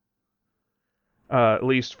 Yes. At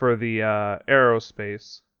least for the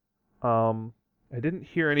aerospace. I didn't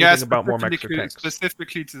hear anything about more mechs or tanks.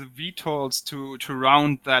 Specifically to the VTOLs to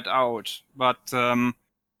round that out, but the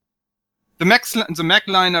mech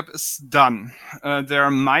lineup is done. There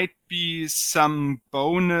might be some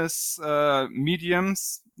bonus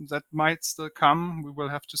mediums that might still come. We will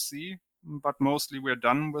have to see, but mostly we're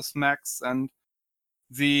done with mechs, and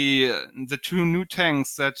the two new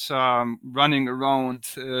tanks that are running around,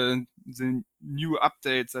 the new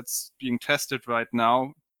updates that's being tested right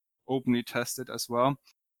now, openly tested as well.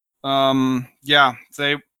 Yeah,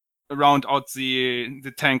 they round out the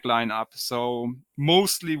tank lineup. So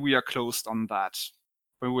mostly we are closed on that,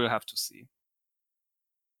 but we'll have to see.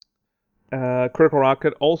 Critical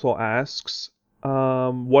Rocket also asks,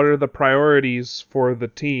 what are the priorities for the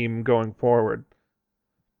team going forward?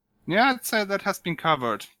 Yeah, I'd say that has been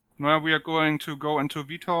covered. Well, we are going to go into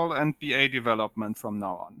VTOL and BA development from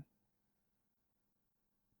now on.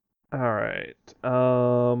 All right.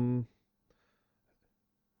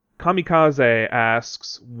 Kamikaze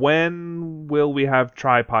asks, when will we have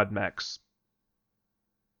tripod mechs?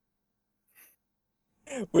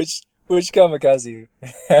 Which Kamikaze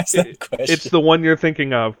asked that question? It's the one you're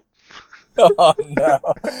thinking of. Oh no.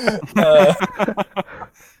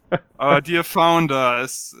 Our dear founder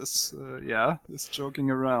is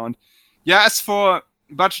joking around. Yeah,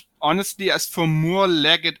 but honestly, as for more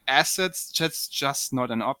legged assets, that's just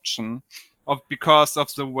not an option. Because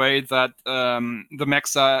of the way that the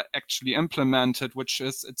mechs are actually implemented, which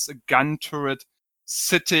is it's a gun turret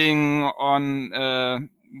sitting on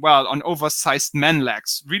on oversized man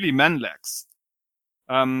legs, really man legs.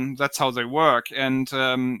 That's how they work, and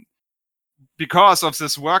because of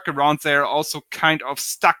this workaround, they're also kind of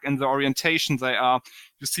stuck in the orientation they are.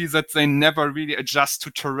 You see that they never really adjust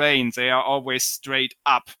to terrain. They are always straight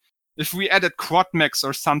up. If we added quad mechs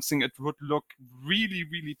or something, it would look really,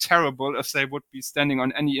 really terrible if they would be standing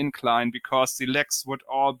on any incline, because the legs would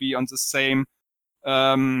all be on the same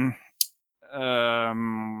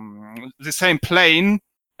plane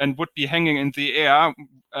and would be hanging in the air,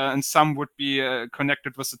 and some would be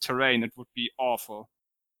connected with the terrain. It would be awful.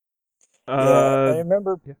 I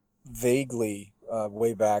remember vaguely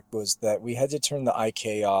way back was that we had to turn the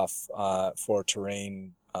IK off for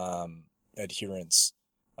terrain adherence.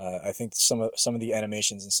 I think some of the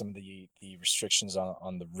animations and some of the restrictions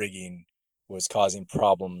on the rigging was causing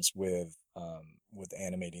problems with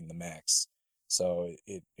animating the mechs. So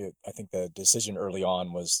I think the decision early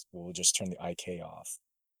on was we'll just turn the IK off.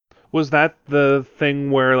 Was that the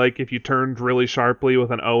thing where, like, if you turned really sharply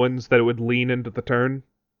with an Owens, that it would lean into the turn?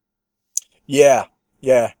 Yeah.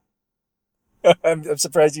 I'm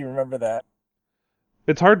surprised you remember that.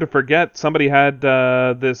 It's hard to forget. Somebody had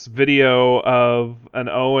this video of an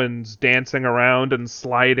Owens dancing around and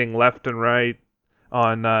sliding left and right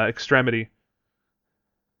on Extremity.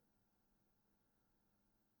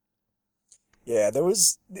 Yeah, there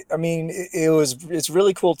was. I mean, it's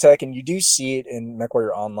really cool tech, and you do see it in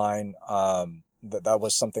MechWarrior Online. That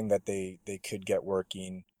was something that they could get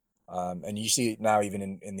working, and you see it now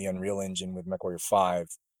even in the Unreal Engine with MechWarrior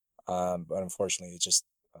 5. But unfortunately, it's just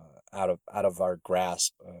out of our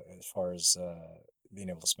grasp as far as being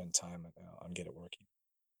able to spend time on get it working.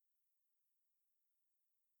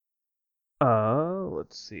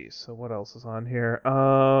 Let's see. So what else is on here?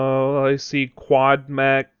 I see quad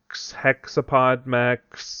mechs, hexapod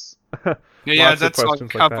mechs. Yeah, Lots of that's all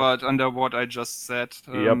questions like that. covered under what I just said.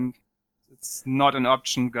 Yep. It's not an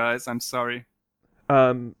option, guys. I'm sorry.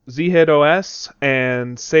 Zhid OS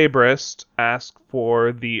and Sabrist ask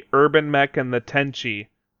for the Urban Mech and the Tenchi,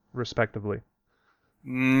 respectively.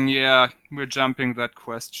 Yeah, we're jumping that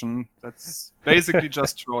question. That's basically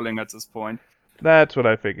just trolling at this point. That's what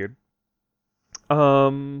I figured.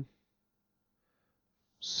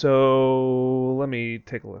 So let me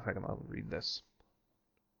take a second. I'll read this.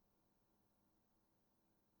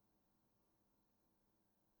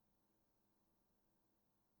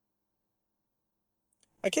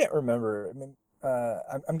 I can't remember. I mean,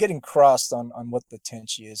 I'm getting crossed on what the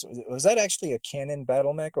Tenchi is. Was that actually a canon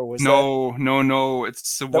battle mech, or was that No.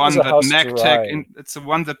 It's the that one was a that House MacTech Jirai? it's the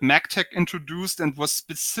one that MacTech introduced and was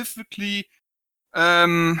specifically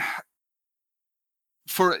um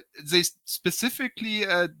they specifically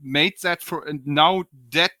made that for a now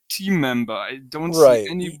dead team member. I don't see Right,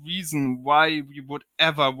 any reason why we would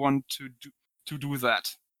ever want to do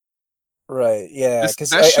that. right, yeah.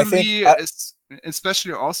 Because I think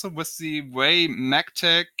Especially also with the way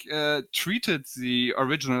MacTech treated the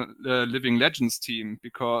original Living Legends team,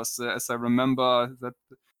 because as I remember that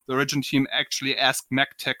the original team actually asked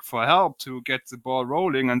MacTech for help to get the ball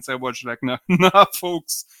rolling, and they were like, nah,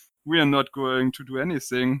 folks, we are not going to do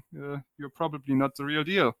anything. You're probably not the real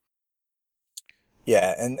deal.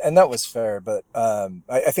 yeah, and that was fair, but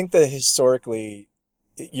I think that historically,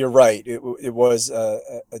 you're right. It was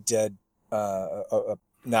a dead a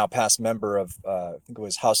now past member of I think it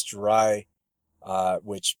was House Jirai,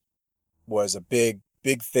 which was a big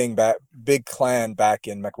thing big clan back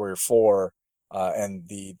in MechWarrior 4. And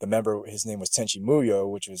the member, his name was Tenchi Muyo,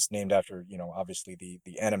 which was named after, obviously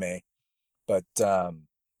the anime, but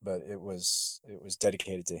it was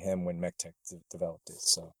dedicated to him when MechTech developed it.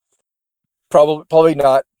 So probably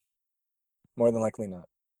not, more than likely not.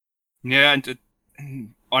 Yeah, and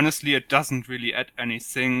honestly, it doesn't really add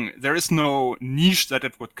anything. There is no niche that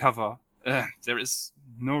it would cover. There is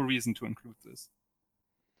no reason to include this.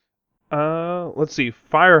 Let's see.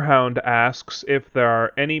 Firehound asks if there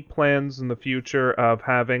are any plans in the future of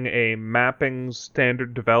having a mapping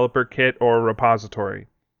standard developer kit or repository.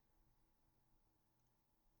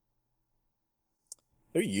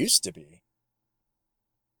 There used to be.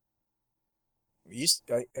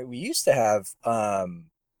 We used to have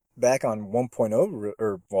back on 1.0,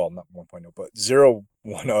 or well, not 1.0, but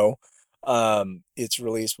 0.10. Its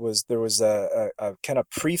release was, there was a kind of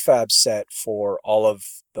prefab set for all of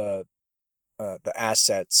the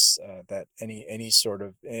assets, that any sort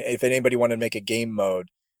of, if anybody wanted to make a game mode,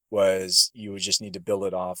 was you would just need to build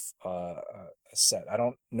it off a set. I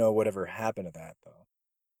don't know whatever happened to that though.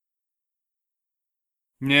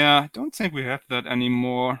 Yeah, I don't think we have that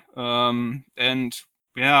anymore. And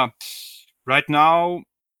yeah, right now,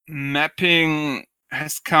 mapping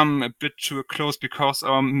has come a bit to a close because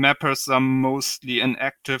our mappers are mostly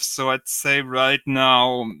inactive. So I'd say right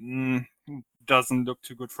now, doesn't look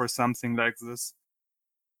too good for something like this.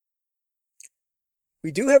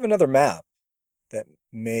 We do have another map that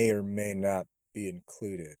may or may not be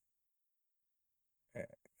included.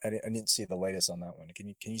 I didn't see the latest on that one.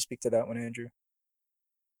 Can you speak to that one, Andrew?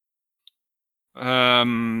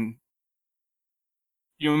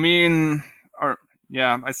 You mean, or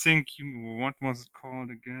yeah, I think what was it called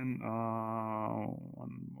again?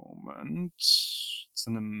 One moment. It's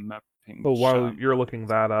in the mapping Well, while chat. you're looking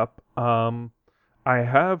that up, I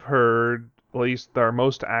have heard at least our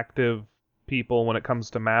most active people when it comes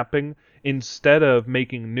to mapping, instead of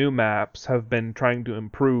making new maps, have been trying to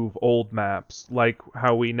improve old maps, like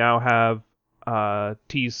how we now have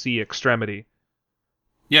TC Extremity,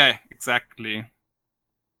 Yeah, exactly.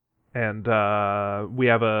 and we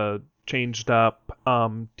have a changed up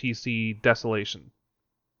TC Desolation.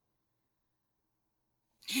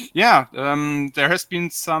 Yeah, there has been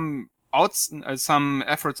some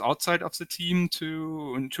efforts outside of the team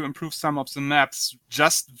to improve some of the maps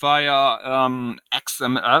just via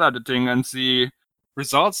XML editing, and the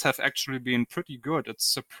results have actually been pretty good. It's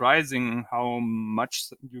surprising how much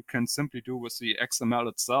you can simply do with the XML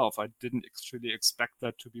itself. I didn't actually expect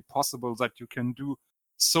that to be possible, that you can do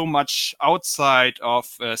so much outside of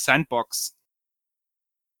Sandbox.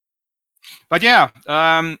 But yeah,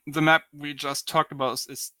 the map we just talked about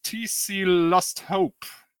is TC Lost Hope,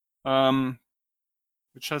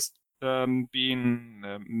 which has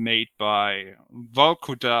been made by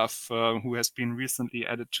Volkodav, who has been recently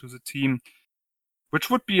added to the team, which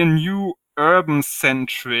would be a new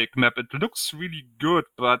urban-centric map. It looks really good,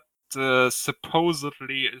 but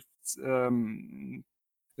supposedly it's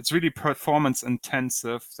really performance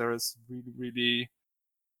intensive. There is really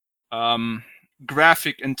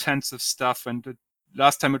graphic intensive stuff, and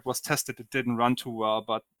last time it was tested, it didn't run too well.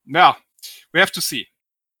 But yeah, we have to see.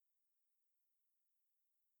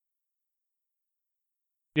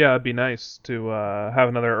 Yeah, it'd be nice to have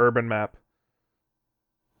another urban map.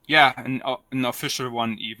 Yeah, an official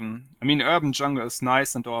one even. I mean, Urban Jungle is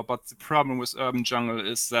nice and all, but the problem with Urban Jungle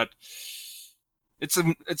is that it's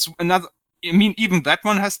another. I mean, even that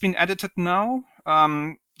one has been edited now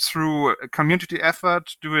through a community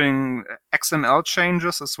effort, doing XML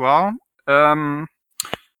changes as well. But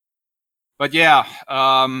yeah,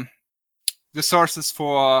 the sources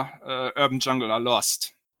for Urban Jungle are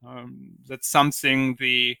lost. That's something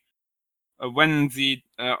when the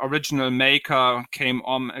original maker came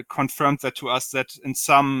on, confirmed that to us, that in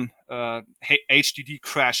some HDD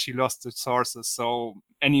crash he lost the sources. So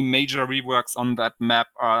any major reworks on that map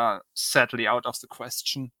are sadly out of the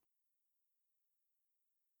question.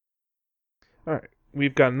 All right,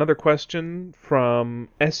 we've got another question from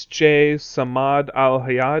SJ Samad Al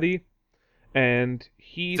Hayati, and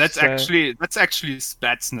that's actually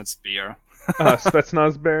Spatsnitz beer.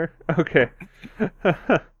 Spetsnaz bear. Okay.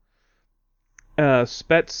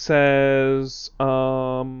 Spets says,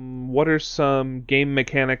 what are some game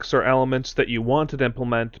mechanics or elements that you wanted to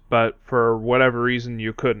implement, but for whatever reason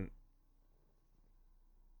you couldn't?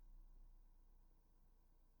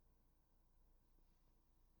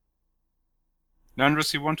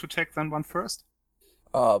 Nandris, you want to take that one first?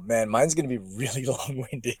 Oh man, mine's gonna be really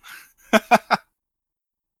long-winded.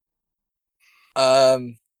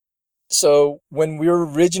 So when we were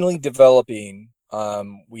originally developing,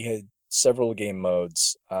 we had several game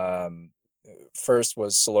modes. First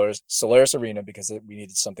was Solaris Arena, because we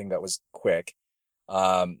needed something that was quick.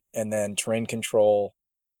 And then Terrain Control,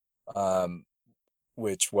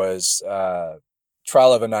 which was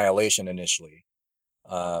Trial of Annihilation initially.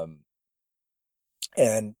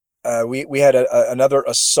 And we had another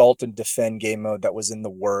Assault and Defend game mode that was in the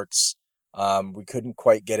works. We couldn't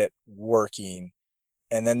quite get it working.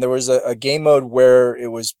 And then there was a game mode where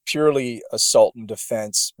it was purely assault and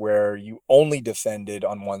defense, where you only defended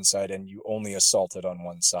on one side and you only assaulted on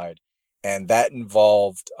one side. And that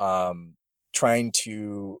involved trying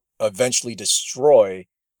to eventually destroy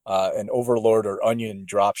an Overlord or Onion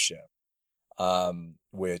dropship,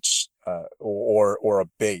 which or a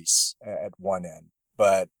base at one end.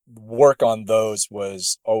 But work on those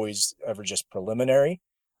was always ever just preliminary.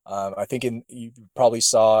 I think you probably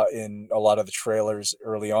saw in a lot of the trailers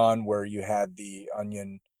early on where you had the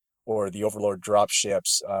Onion or the Overlord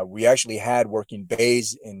dropships. We actually had working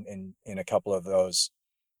bays in a couple of those,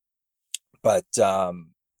 but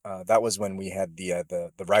that was when we had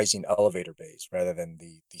the rising elevator bays rather than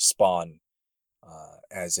the spawn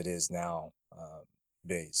as it is now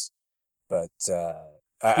bays. But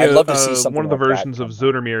I'd love to see something. One of the like versions of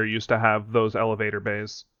Zodermere used to have those elevator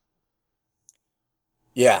bays.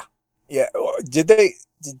 Yeah. Did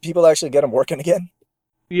people actually get them working again?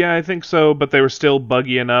 Yeah, I think so, but they were still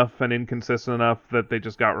buggy enough and inconsistent enough that they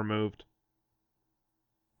just got removed.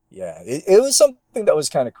 Yeah, it was something that was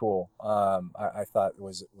kind of cool. I thought it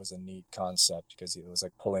was a neat concept, because it was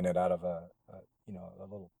like pulling it out of a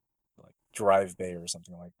little like drive bay or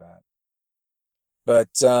something like that.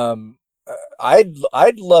 But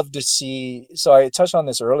I'd love to see. So I touched on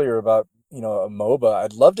this earlier about a MOBA.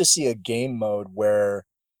 I'd love to see a game mode where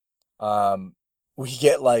we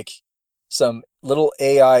get like some little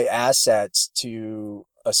AI assets to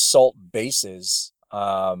assault bases,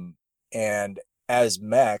 and as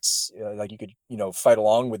mechs, like you could fight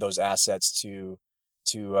along with those assets to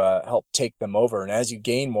help take them over. And as you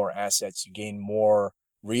gain more assets, you gain more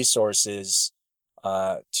resources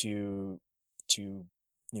to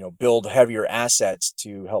build heavier assets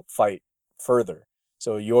to help fight further.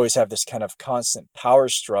 So you always have this kind of constant power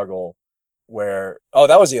struggle where,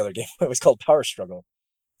 that was the other game. It was called Power Struggle.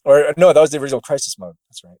 Or no, that was the original Crisis mode.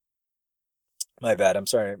 That's right. My bad. I'm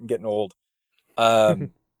sorry. I'm getting old. But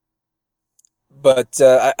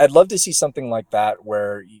I'd love to see something like that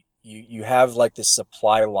where you have like this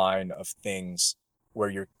supply line of things where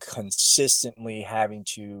you're consistently having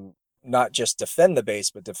to not just defend the base,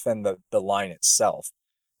 but defend the line itself.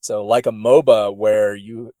 So like a MOBA where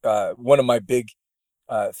one of my big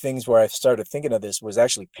things where I started thinking of this was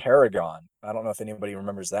actually Paragon. I don't know if anybody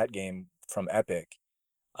remembers that game from Epic.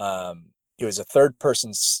 It was a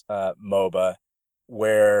third-person MOBA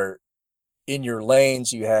where in your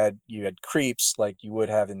lanes you had creeps like you would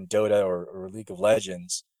have in Dota or League of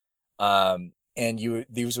Legends, and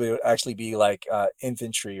these would actually be like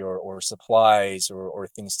infantry or supplies or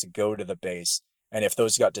things to go to the base. And if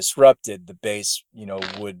those got disrupted, the base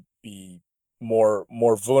would be more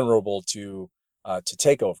vulnerable to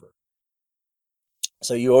takeover.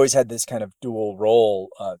 So you always had this kind of dual role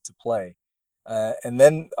to play. And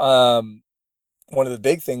then one of the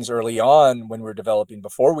big things early on when we were developing,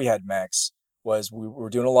 before we had mechs, was we were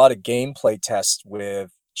doing a lot of gameplay tests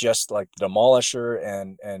with just like the Demolisher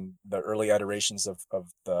and the early iterations of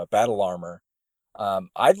the battle armor.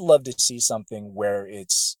 I'd love to see something where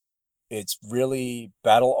it's really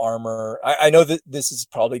battle armor. I know that this is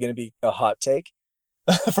probably going to be a hot take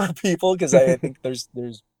for people, because I think there's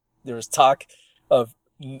talk of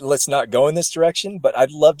let's not go in this direction, but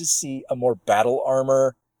I'd love to see a more battle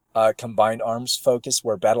armor combined arms focus,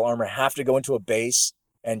 where battle armor have to go into a base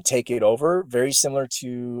and take it over, very similar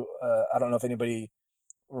to I don't know if anybody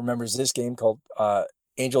remembers this game called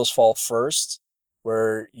Angels Fall First,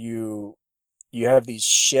 where you have these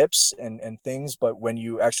ships and things, but when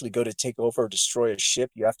you actually go to take over or destroy a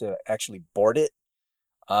ship, you have to actually board it.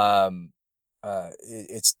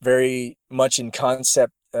 It's very much in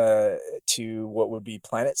concept to what would be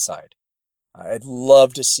Planet Side. I'd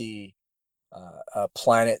love to see a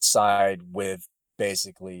Planet Side with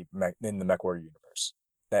basically in the MechWarrior universe.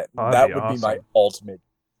 That would be my ultimate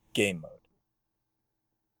game mode.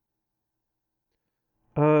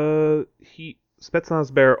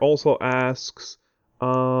 Spetsnaz Bear also asks.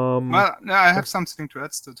 Well, I have something to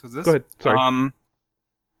add to this. Go ahead. Sorry.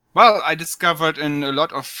 Well, I discovered in a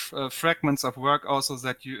lot of fragments of work also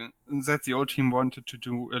that the old team wanted to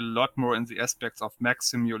do a lot more in the aspects of mech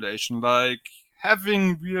simulation, like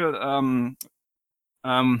having real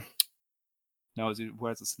now the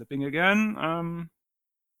words are slipping again.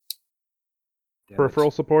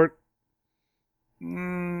 Peripheral support.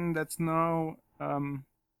 That's now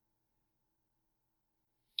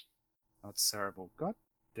that's terrible. God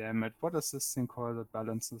damn it! What is this thing called that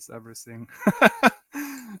balances everything?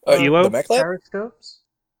 Elo? The mech lab? Gyroscopes?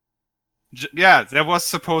 Yeah, there was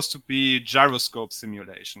supposed to be gyroscope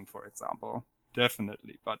simulation, for example.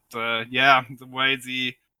 Definitely. But yeah, the way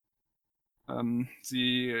the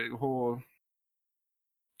whole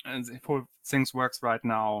things works right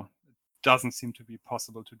now, it doesn't seem to be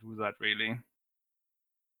possible to do that really.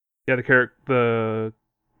 Yeah, the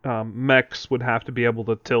mechs would have to be able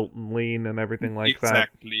to tilt and lean and everything like that.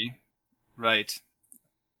 Exactly. Right.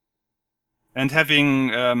 And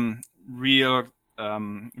having real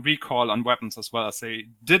recall on weapons as well, as they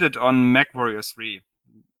did it on MechWarrior 3.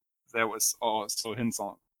 There was also hints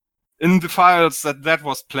on in the files that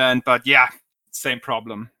was planned, but yeah, same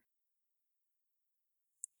problem.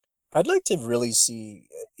 I'd like to really see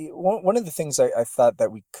one of the things I thought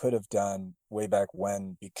that we could have done way back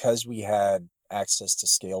when, because we had access to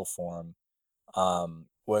Scaleform,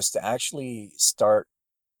 was to actually start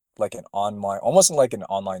like an online, almost like an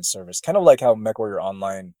online service, kind of like how MechWarrior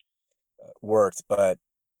Online worked, but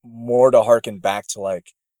more to harken back to,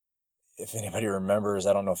 like, if anybody remembers,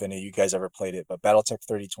 I don't know if any of you guys ever played it, but BattleTech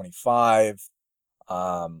 3025,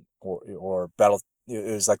 or Battle,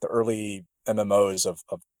 it was like the early MMOs of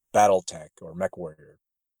BattleTech or MechWarrior.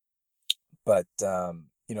 But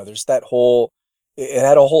there's that whole, it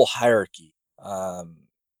had a whole hierarchy.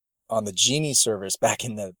 On the Genie service back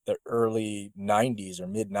in the early 90s or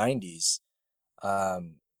mid 90s,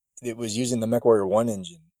 it was using the MechWarrior 1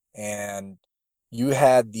 engine, and you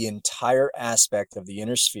had the entire aspect of the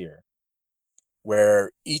Inner Sphere,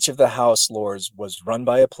 where each of the house lords was run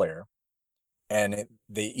by a player, and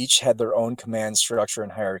they each had their own command structure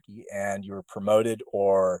and hierarchy, and you were promoted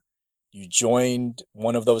or you joined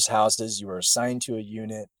one of those houses, you were assigned to a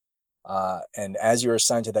unit, and as you were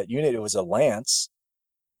assigned to that unit, it was a lance,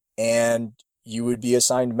 and you would be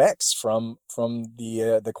assigned mechs from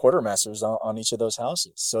the quartermasters on each of those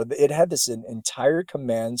houses. So it had this entire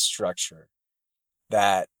command structure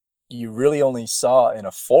that you really only saw in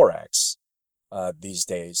a 4X these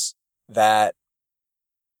days, that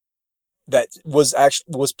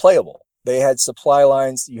was playable. They had supply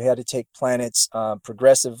lines. You had to take planets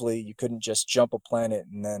progressively. You couldn't just jump a planet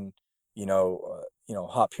and then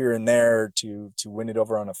hop here and there to win it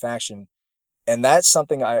over on a faction. And that's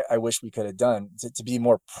something I wish we could have done to be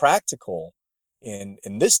more practical in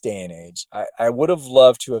this day and age. I would have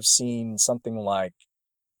loved to have seen something like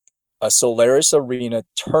a Solaris Arena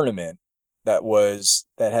tournament that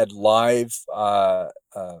had live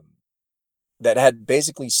that had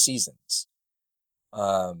basically seasons,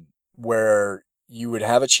 where you would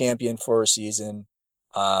have a champion for a season,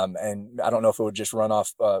 and I don't know if it would just run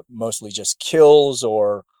off mostly just kills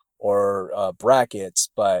or brackets,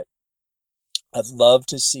 but I'd love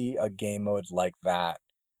to see a game mode like that,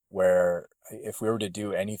 where if we were to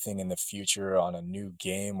do anything in the future on a new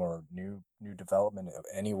game or new development of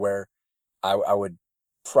anywhere, I would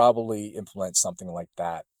probably implement something like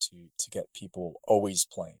that to get people always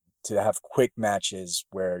playing, to have quick matches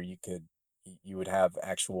where you would have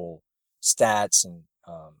actual stats and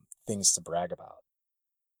things to brag about.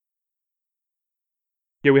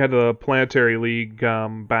 Yeah, we had the Planetary League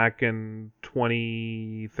back in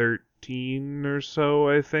 2013 or so,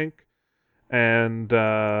 I think. And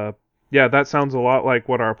yeah, that sounds a lot like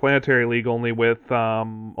what our Planetary League, only with a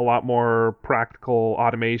lot more practical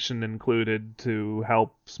automation included to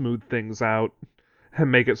help smooth things out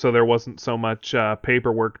and make it so there wasn't so much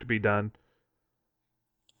paperwork to be done.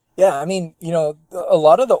 Yeah, I mean, a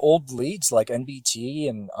lot of the old leagues like NBT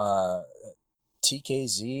and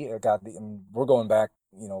TKZ, and we're going back,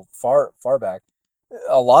 far back.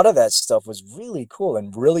 A lot of that stuff was really cool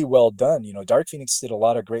and really well done. Dark Phoenix did a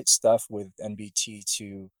lot of great stuff with NBT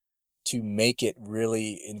to make it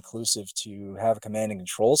really inclusive, to have a command and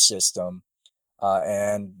control system,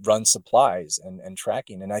 and run supplies and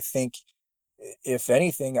tracking. And I think, if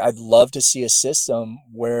anything, I'd love to see a system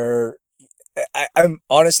where I'm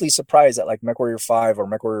honestly surprised that like MechWarrior 5 or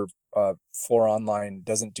MechWarrior 4 Online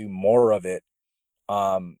doesn't do more of it,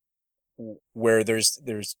 um, where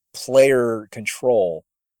there's player control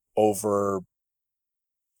over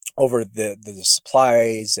the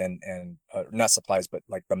supplies and not supplies, but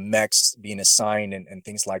like the mechs being assigned and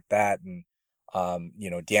things like that, and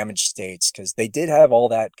damage states, because they did have all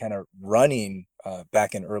that kind of running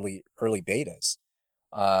back in early betas.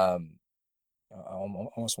 um I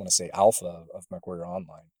almost want to say alpha of MechWarrior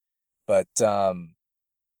Online, but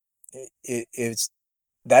it's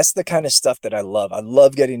that's the kind of stuff that I love. I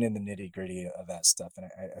love getting in the nitty gritty of that stuff, and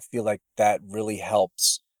I feel like that really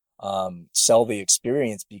helps sell the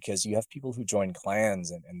experience, because you have people who join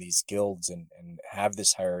clans and these guilds and have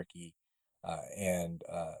this hierarchy, and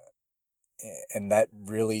that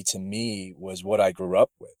really, to me, was what I grew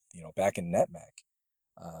up with, back in NetMech,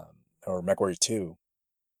 or MechWarrior 2.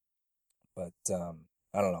 But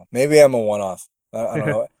I don't know. Maybe I'm a one-off. I don't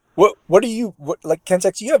know. What do you, like,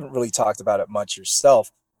 Kentex? You haven't really talked about it much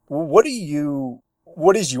yourself. What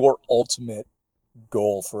is your ultimate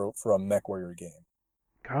goal for a MechWarrior game?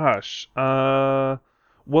 Gosh. Well,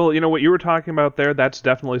 what you were talking about there, that's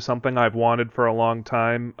definitely something I've wanted for a long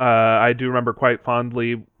time. I do remember quite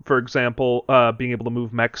fondly, for example, being able to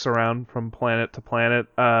move mechs around from planet to planet.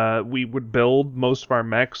 We would build most of our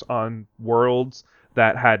mechs on worlds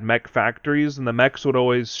that had mech factories, and the mechs would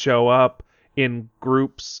always show up in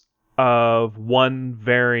groups of one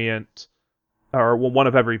variant, or well, one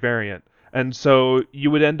of every variant. And so you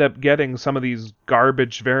would end up getting some of these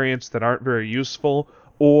garbage variants that aren't very useful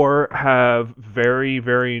or have very,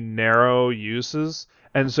 very narrow uses.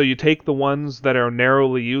 And so you take the ones that are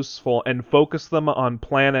narrowly useful and focus them on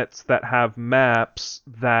planets that have maps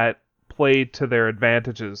that play to their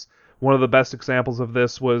advantages. One of the best examples of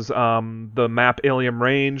this was the map Ilium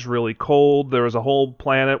Range, really cold. There was a whole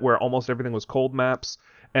planet where almost everything was cold maps.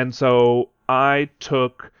 And so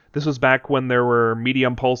this was back when there were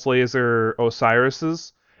medium pulse laser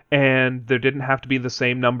Osiris's, and there didn't have to be the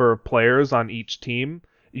same number of players on each team.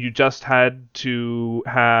 You just had to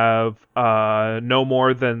have no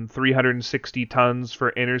more than 360 tons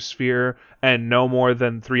for Inner Sphere and no more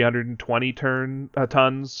than 320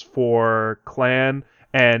 tons for Clan,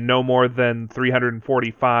 and no more than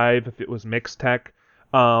 345 if it was Mixed Tech.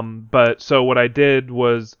 But so what I did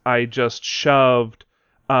was I just shoved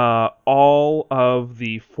all of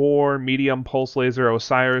the 4 medium pulse laser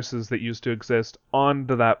Osiris's that used to exist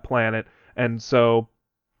onto that planet. And so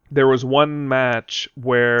there was one match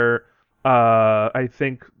where I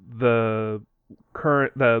think it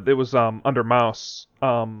was under Mouse,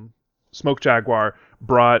 Smoke Jaguar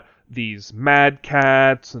brought these Mad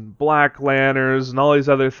Cats and Black Lanterns and all these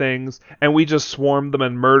other things, and we just swarmed them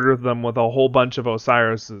and murdered them with a whole bunch of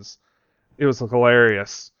Osiris's. It was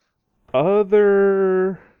hilarious.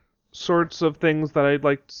 Other sorts of things that I'd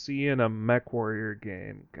like to see in a MechWarrior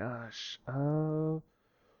game. Gosh,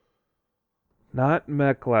 not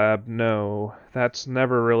MechLab, no. That's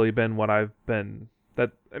never really been what I've been.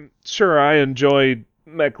 I'm sure I enjoyed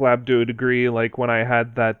MechLab to a degree, like when I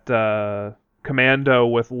had that commando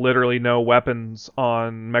with literally no weapons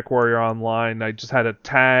on MechWarrior Online. I just had a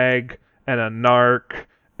tag and a narc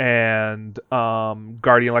and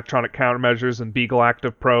Guardian Electronic Countermeasures and Beagle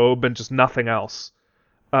Active Probe and just nothing else.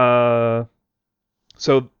 So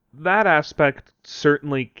that aspect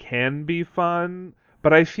certainly can be fun,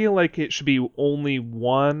 but I feel like it should be only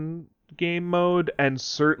one game mode and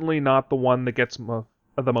certainly not the one that gets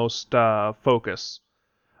the most focus.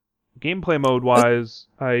 Gameplay mode wise,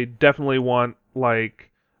 I definitely want like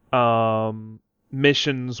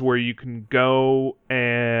missions where you can go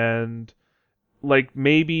and like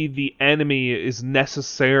maybe the enemy is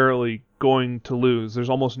necessarily going to lose. There's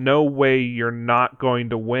almost no way you're not going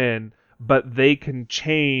to win, but they can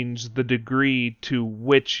change the degree to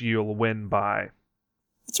which you'll win by.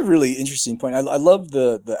 That's a really interesting point. I love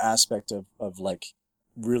the aspect of like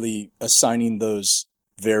really assigning those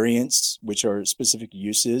variants, which are specific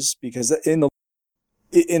uses, because in the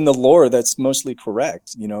lore, that's mostly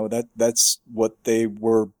correct. You know, that's what they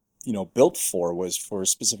were, you know, built for, was for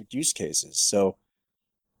specific use cases. So,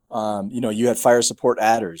 you know, you had fire support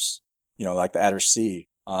adders, you know, like the Adder C,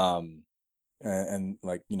 and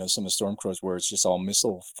like, you know, some of the Stormcrows where it's just all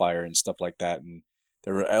missile fire and stuff like that, and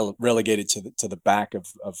they were relegated to the back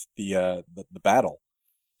of the battle.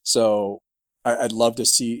 So I'd love to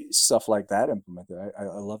see stuff like that implemented. I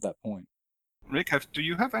love that point. Rick, do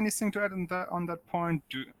you have anything to add on that point?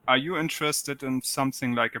 Are you interested in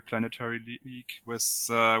something like a planetary league with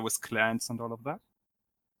clans and all of that?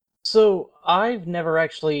 So I've never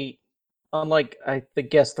actually, unlike I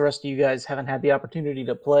guess the rest of you guys, haven't had the opportunity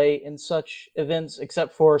to play in such events,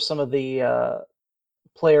 except for some of the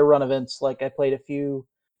player run events. Like I played a few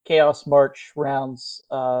Chaos March rounds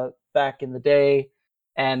back in the day,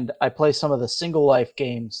 and I play some of the single life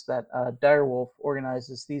games that Direwolf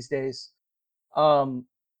organizes these days. From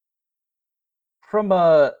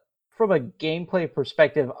a gameplay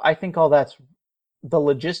perspective, I think all that's the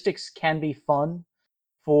logistics can be fun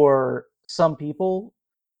for some people.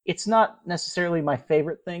 It's not necessarily my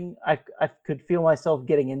favorite thing. I could feel myself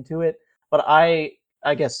getting into it, but I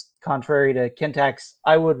guess contrary to Kintax,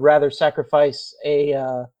 I would rather sacrifice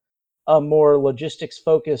a more logistics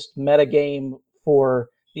focused meta game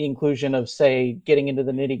for the inclusion of, say, getting into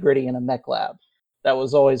the nitty gritty in a mech lab. That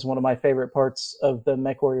was always one of my favorite parts of the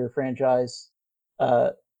MechWarrior franchise,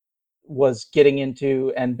 was getting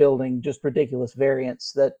into and building just ridiculous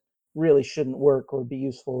variants that really shouldn't work or be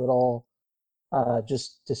useful at all,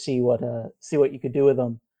 just to see what you could do with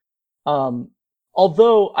them.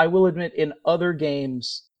 Although I will admit, in other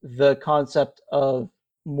games, the concept of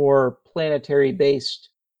more planetary-based,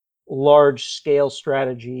 large-scale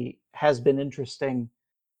strategy has been interesting.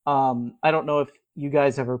 I don't know if you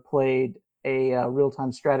guys ever played a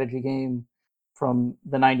real-time strategy game from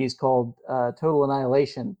the 90s called Total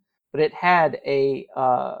Annihilation, but it had a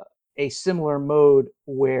similar mode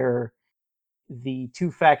where the two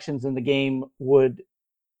factions in the game would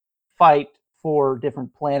fight for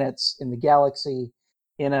different planets in the galaxy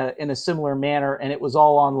in a similar manner, and it was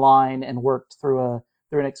all online and worked through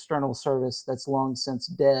an external service that's long since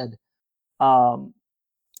dead.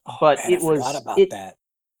 But man, it I was forgot about that.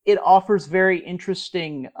 It offers very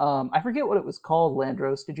interesting. I forget what it was called.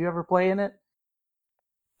 Landros, did you ever play in it?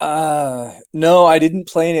 No, I didn't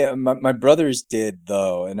play it. My brothers did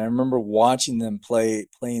though, and I remember watching them play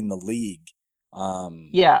in the league.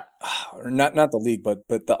 Yeah, Or not the league, but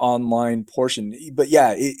the online portion. But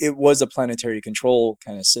yeah, it was a planetary control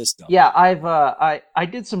kind of system. yeah. I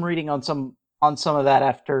did some reading on some of that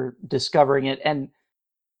after discovering it, and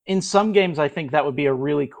in some games, I think that would be a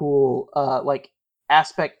really cool like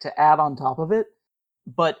aspect to add on top of it.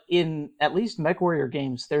 But in at least MechWarrior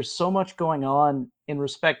games, there's so much going on in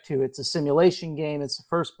respect to it's a simulation game, it's a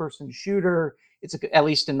first-person shooter, at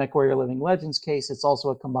least in MechWarrior Living Legends case, it's also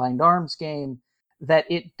a combined arms game, that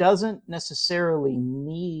it doesn't necessarily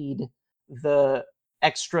need the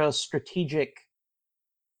extra strategic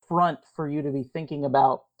front for you to be thinking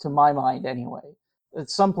about, to my mind anyway.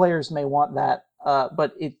 Some players may want that,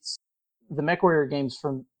 but the MechWarrior games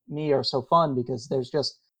for me are so fun because there's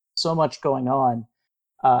just so much going on.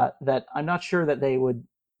 That I'm not sure that they would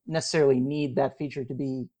necessarily need that feature to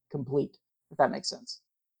be complete, if that makes sense.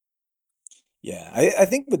 Yeah, I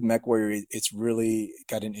think with MechWarrior, it's really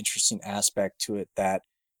got an interesting aspect to it that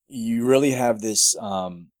you really have this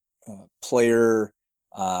player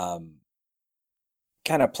kind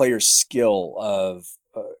of player skill of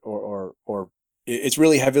or it's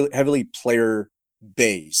really heavily player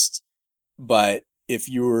based. But if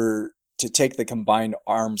you were to take the combined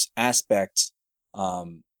arms aspect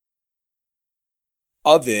of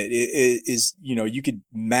it is, you know, you could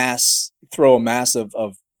throw a mass of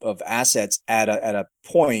assets at a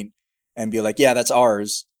point and be like, yeah, that's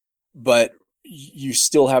ours. But you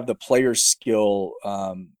still have the player skill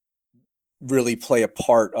really play a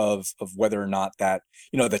part of whether or not that,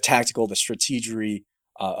 the tactical, the strategery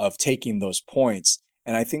of taking those points.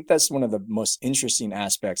 And I think that's one of the most interesting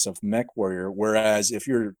aspects of MechWarrior. Whereas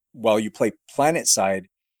while you play PlanetSide,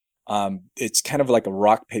 it's kind of like a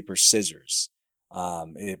rock, paper, scissors.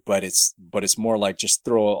 But it's more like just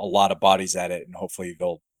throw a lot of bodies at it and hopefully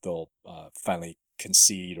they'll finally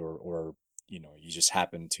concede, or you just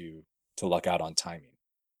happen to luck out on timing.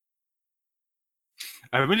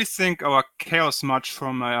 I really think our Chaos March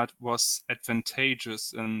format was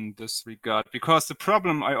advantageous in this regard, because the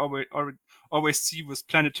problem I always see with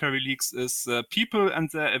planetary leagues is people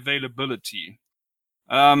and their availability.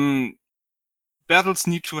 Battles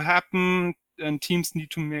need to happen, and teams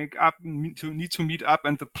need to meet up, and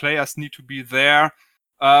the players need to be there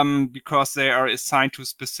because they are assigned to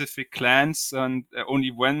specific clans, and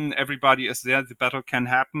only when everybody is there, the battle can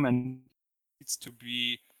happen, and it needs to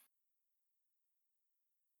be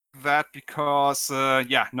that because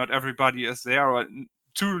not everybody is there, or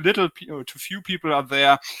too few people are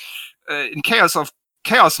there. In Chaos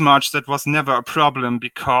March, that was never a problem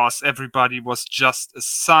because everybody was just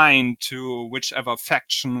assigned to whichever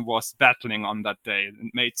faction was battling on that day.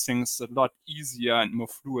 It made things a lot easier and more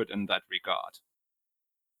fluid in that regard.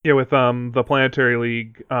 Yeah, with the Planetary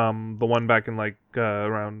League, the one back in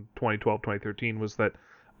around 2012, 2013 was that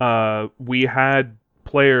we had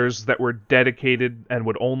players that were dedicated and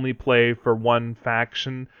would only play for one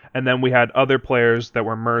faction, and then we had other players that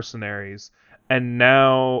were mercenaries. And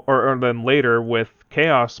now, or then later with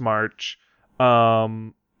Chaos March,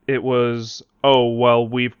 it was,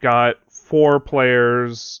 we've got 4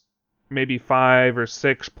 players, maybe 5 or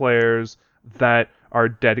 6 players that are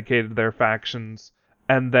dedicated to their factions,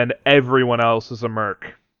 and then everyone else is a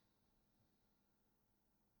merc.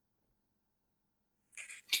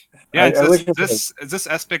 Yeah, this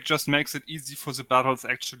aspect just makes it easy for the battles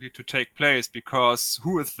actually to take place, because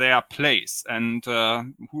who is there plays, and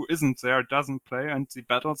who isn't there doesn't play, and the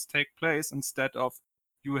battles take place instead of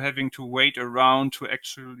you having to wait around to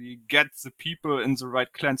actually get the people in the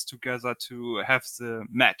right clans together to have the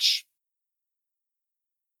match.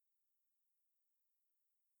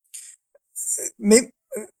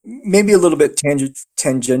 Maybe a little bit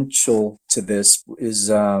tangential to this is,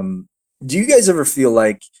 do you guys ever feel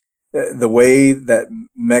like the way that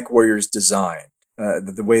MechWarrior is designed,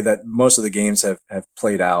 the way that most of the games have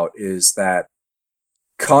played out, is that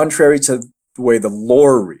contrary to the way the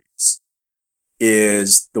lore reads,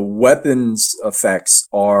 is the weapons effects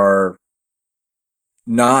are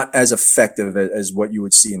not as effective as what you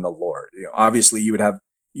would see in the lore. Obviously,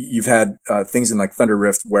 you've had things in like Thunder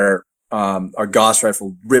Rift where our Gauss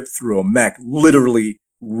rifle ripped through a mech, literally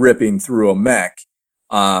ripping through a mech.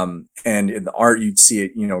 And in the art, you'd see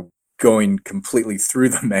it, going completely through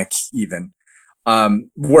the mech even.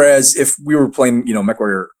 Whereas if we were playing,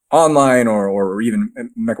 MechWarrior Online or even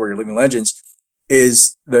MechWarrior Living Legends,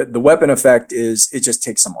 is the weapon effect is it just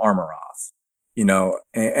takes some armor off,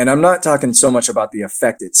 and I'm not talking so much about the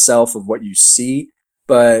effect itself of what you see,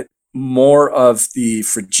 but more of the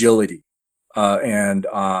fragility, and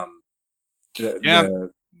the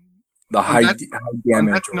high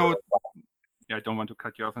damage. I don't want to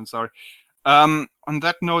cut you off, I'm sorry. On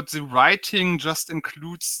that note, the writing just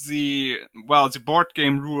includes the board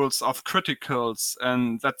game rules of criticals,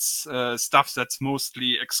 and that's stuff that's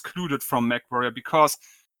mostly excluded from MechWarrior because,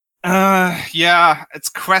 it's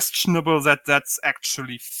questionable that that's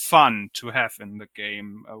actually fun to have in the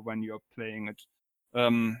game when you're playing it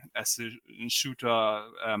as a shooter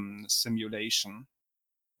simulation.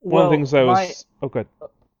 One of the things I was... good.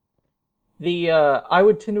 I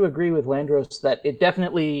would tend to agree with Landros that it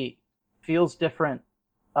definitely feels different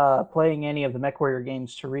playing any of the MechWarrior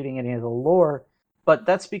games to reading any of the lore, but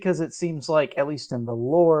that's because it seems like, at least in the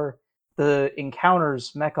lore, the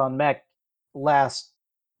encounters mech on mech last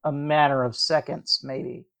a matter of seconds,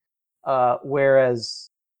 maybe.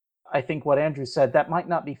 Whereas I think what Andrew said, that might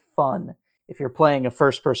not be fun if you're playing a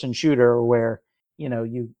first-person shooter where,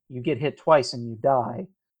 you get hit twice and you die.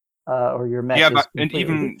 Or your mech is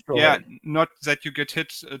completely destroyed. Not that you get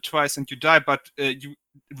hit twice and you die, but you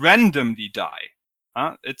randomly die.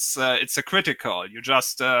 It's a critical. You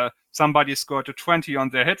just somebody scored a 20 on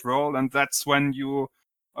their hit roll, and that's when you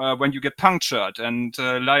get punctured and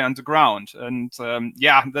lie on the ground. And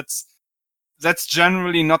that's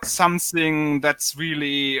generally not something that's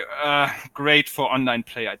really great for online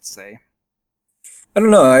play, I'd say. I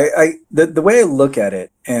don't know. The way I look at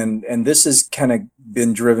it, and this has kind of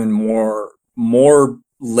been driven more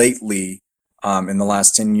lately in the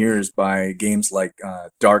last 10 years by games like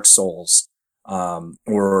Dark Souls,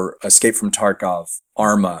 or Escape from Tarkov,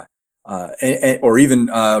 Arma, or even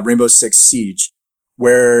Rainbow Six Siege,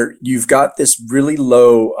 where you've got this really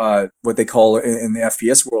low, what they call in the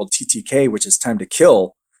FPS world, TTK, which is time to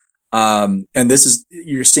kill. And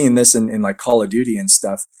you're seeing this in like Call of Duty and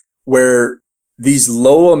stuff, where these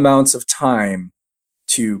low amounts of time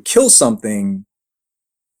to kill something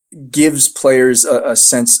gives players a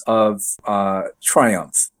sense of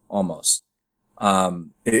triumph almost.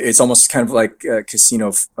 It's almost kind of like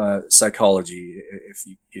casino psychology,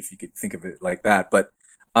 if you could think of it like that. But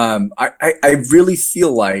I really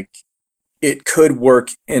feel like it could work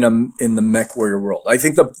in the MechWarrior world. I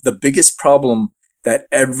think the biggest problem that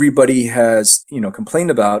everybody has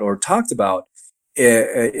complained about or talked about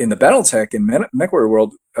in the BattleTech and MechWarrior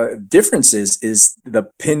world differences is the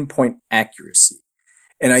pinpoint accuracy.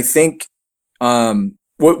 And I think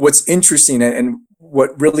what's interesting and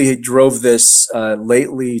what really drove this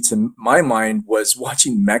lately to my mind was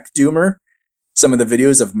watching MechDoomer, some of the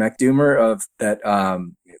videos of MechDoomer of that.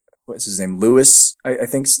 What's his name? Lewis, I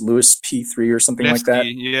think it's Lewis P3 or something like that.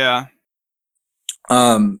 Yeah.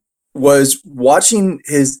 Was watching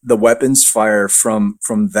the weapons fire from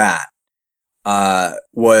that.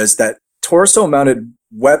 Was that torso mounted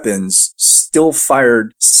weapons still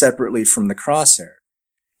fired separately from the crosshair?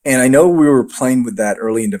 And I know we were playing with that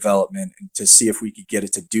early in development to see if we could get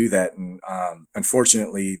it to do that. And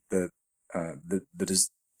unfortunately, the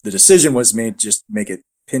decision was made just make it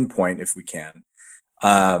pinpoint if we can,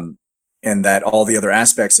 and that all the other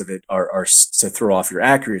aspects of it are to throw off your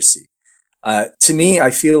accuracy. To me, I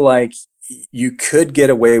feel like you could get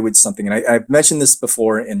away with something, and I've mentioned this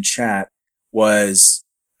before in chat, was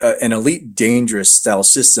an Elite Dangerous style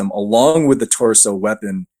system along with the torso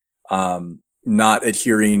weapon. Not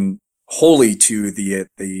adhering wholly to the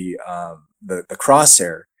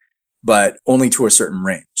crosshair, but only to a certain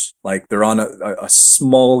range. Like they're on a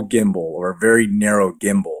small gimbal or a very narrow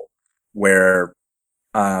gimbal where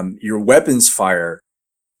your weapons fire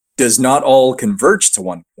does not all converge to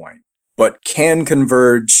one point, but can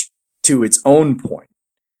converge to its own point.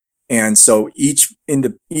 And so each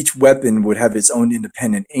weapon would have its own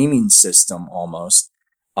independent aiming system almost,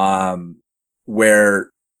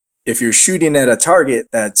 where if you're shooting at a target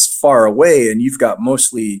that's far away and you've got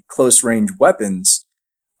mostly close range weapons,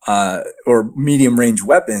 or medium range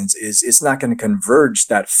weapons, it's not going to converge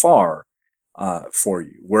that far, for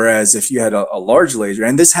you. Whereas if you had a large laser,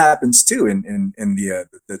 and this happens too in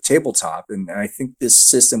the tabletop, and I think this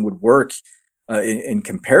system would work, in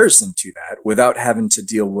comparison to that without having to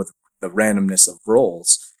deal with the randomness of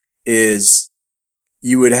rolls, is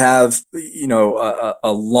you would have,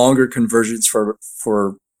 a longer convergence for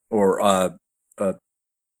or what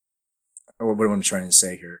am I trying to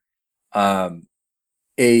say here?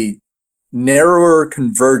 A narrower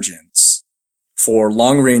convergence for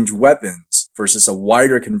long-range weapons versus a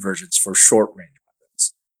wider convergence for short-range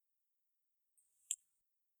weapons.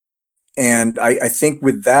 And I think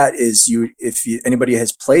with that is anybody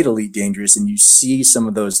has played Elite Dangerous and you see some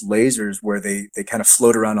of those lasers where they kind of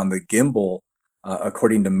float around on the gimbal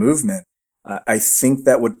according to movement, I think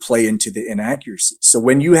that would play into the inaccuracy. So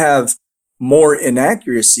when you have more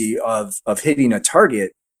inaccuracy of hitting a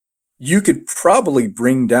target, you could probably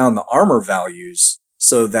bring down the armor values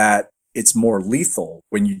so that it's more lethal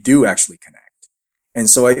when you do actually connect. And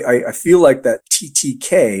so I feel like that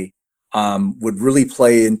TTK would really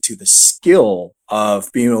play into the skill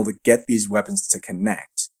of being able to get these weapons to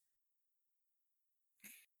connect.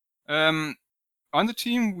 On the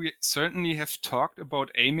team, we certainly have talked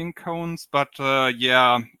about aiming cones, but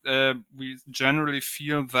we generally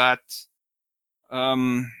feel that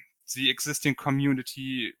the existing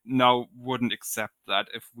community now wouldn't accept that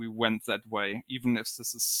if we went that way, even if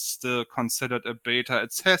this is still considered a beta.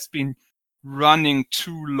 It has been running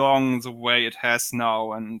too long the way it has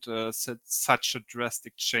now, and such a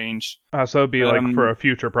drastic change. So it'd be like for a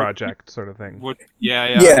future project sort of thing.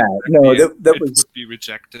 That would be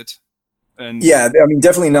rejected. And yeah, I mean,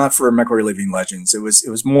 definitely not for MechWarrior Living Legends. It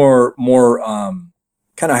was more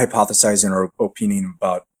kind of hypothesizing or opining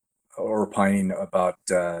about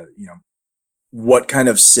what kind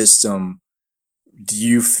of system do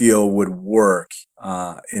you feel would work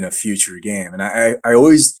in a future game. And I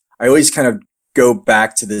always kind of go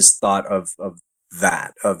back to this thought of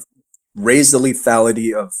raise the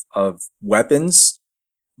lethality of weapons,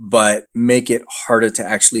 but make it harder to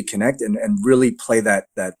actually connect and really play that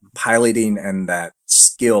piloting and that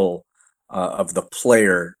skill of the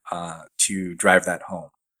player to drive that home.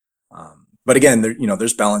 But again,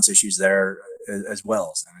 there's balance issues there as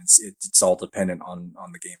well, and it's all dependent on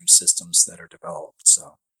the game systems that are developed.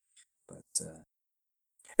 So, but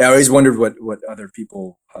I always wondered what other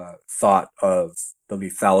people thought of the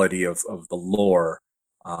lethality of the lore.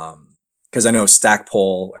 Because I know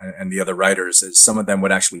Stackpole and the other writers, some of them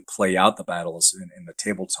would actually play out the battles in the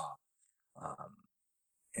tabletop,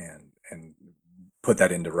 and put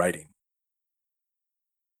that into writing.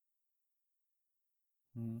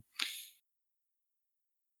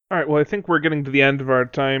 All right, well, I think we're getting to the end of our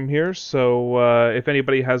time here, so if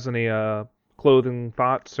anybody has any clothing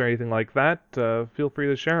thoughts or anything like that, feel free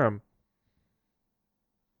to share them.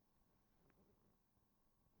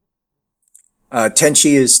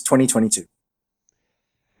 Tenchi is 2022.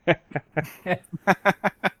 Yeah.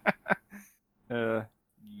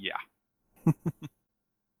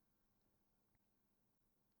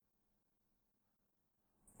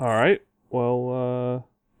 All right, well,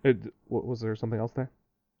 was there something else there?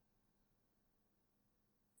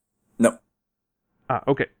 No.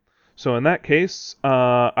 Okay. So in that case,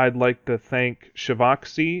 I'd like to thank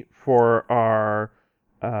Shivoxy for our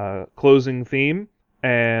closing theme,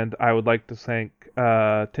 and I would like to thank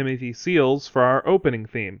Timothy Seals for our opening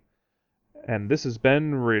theme. And this has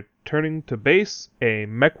been Returning to Base, a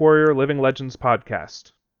MechWarrior Living Legends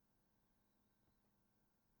podcast.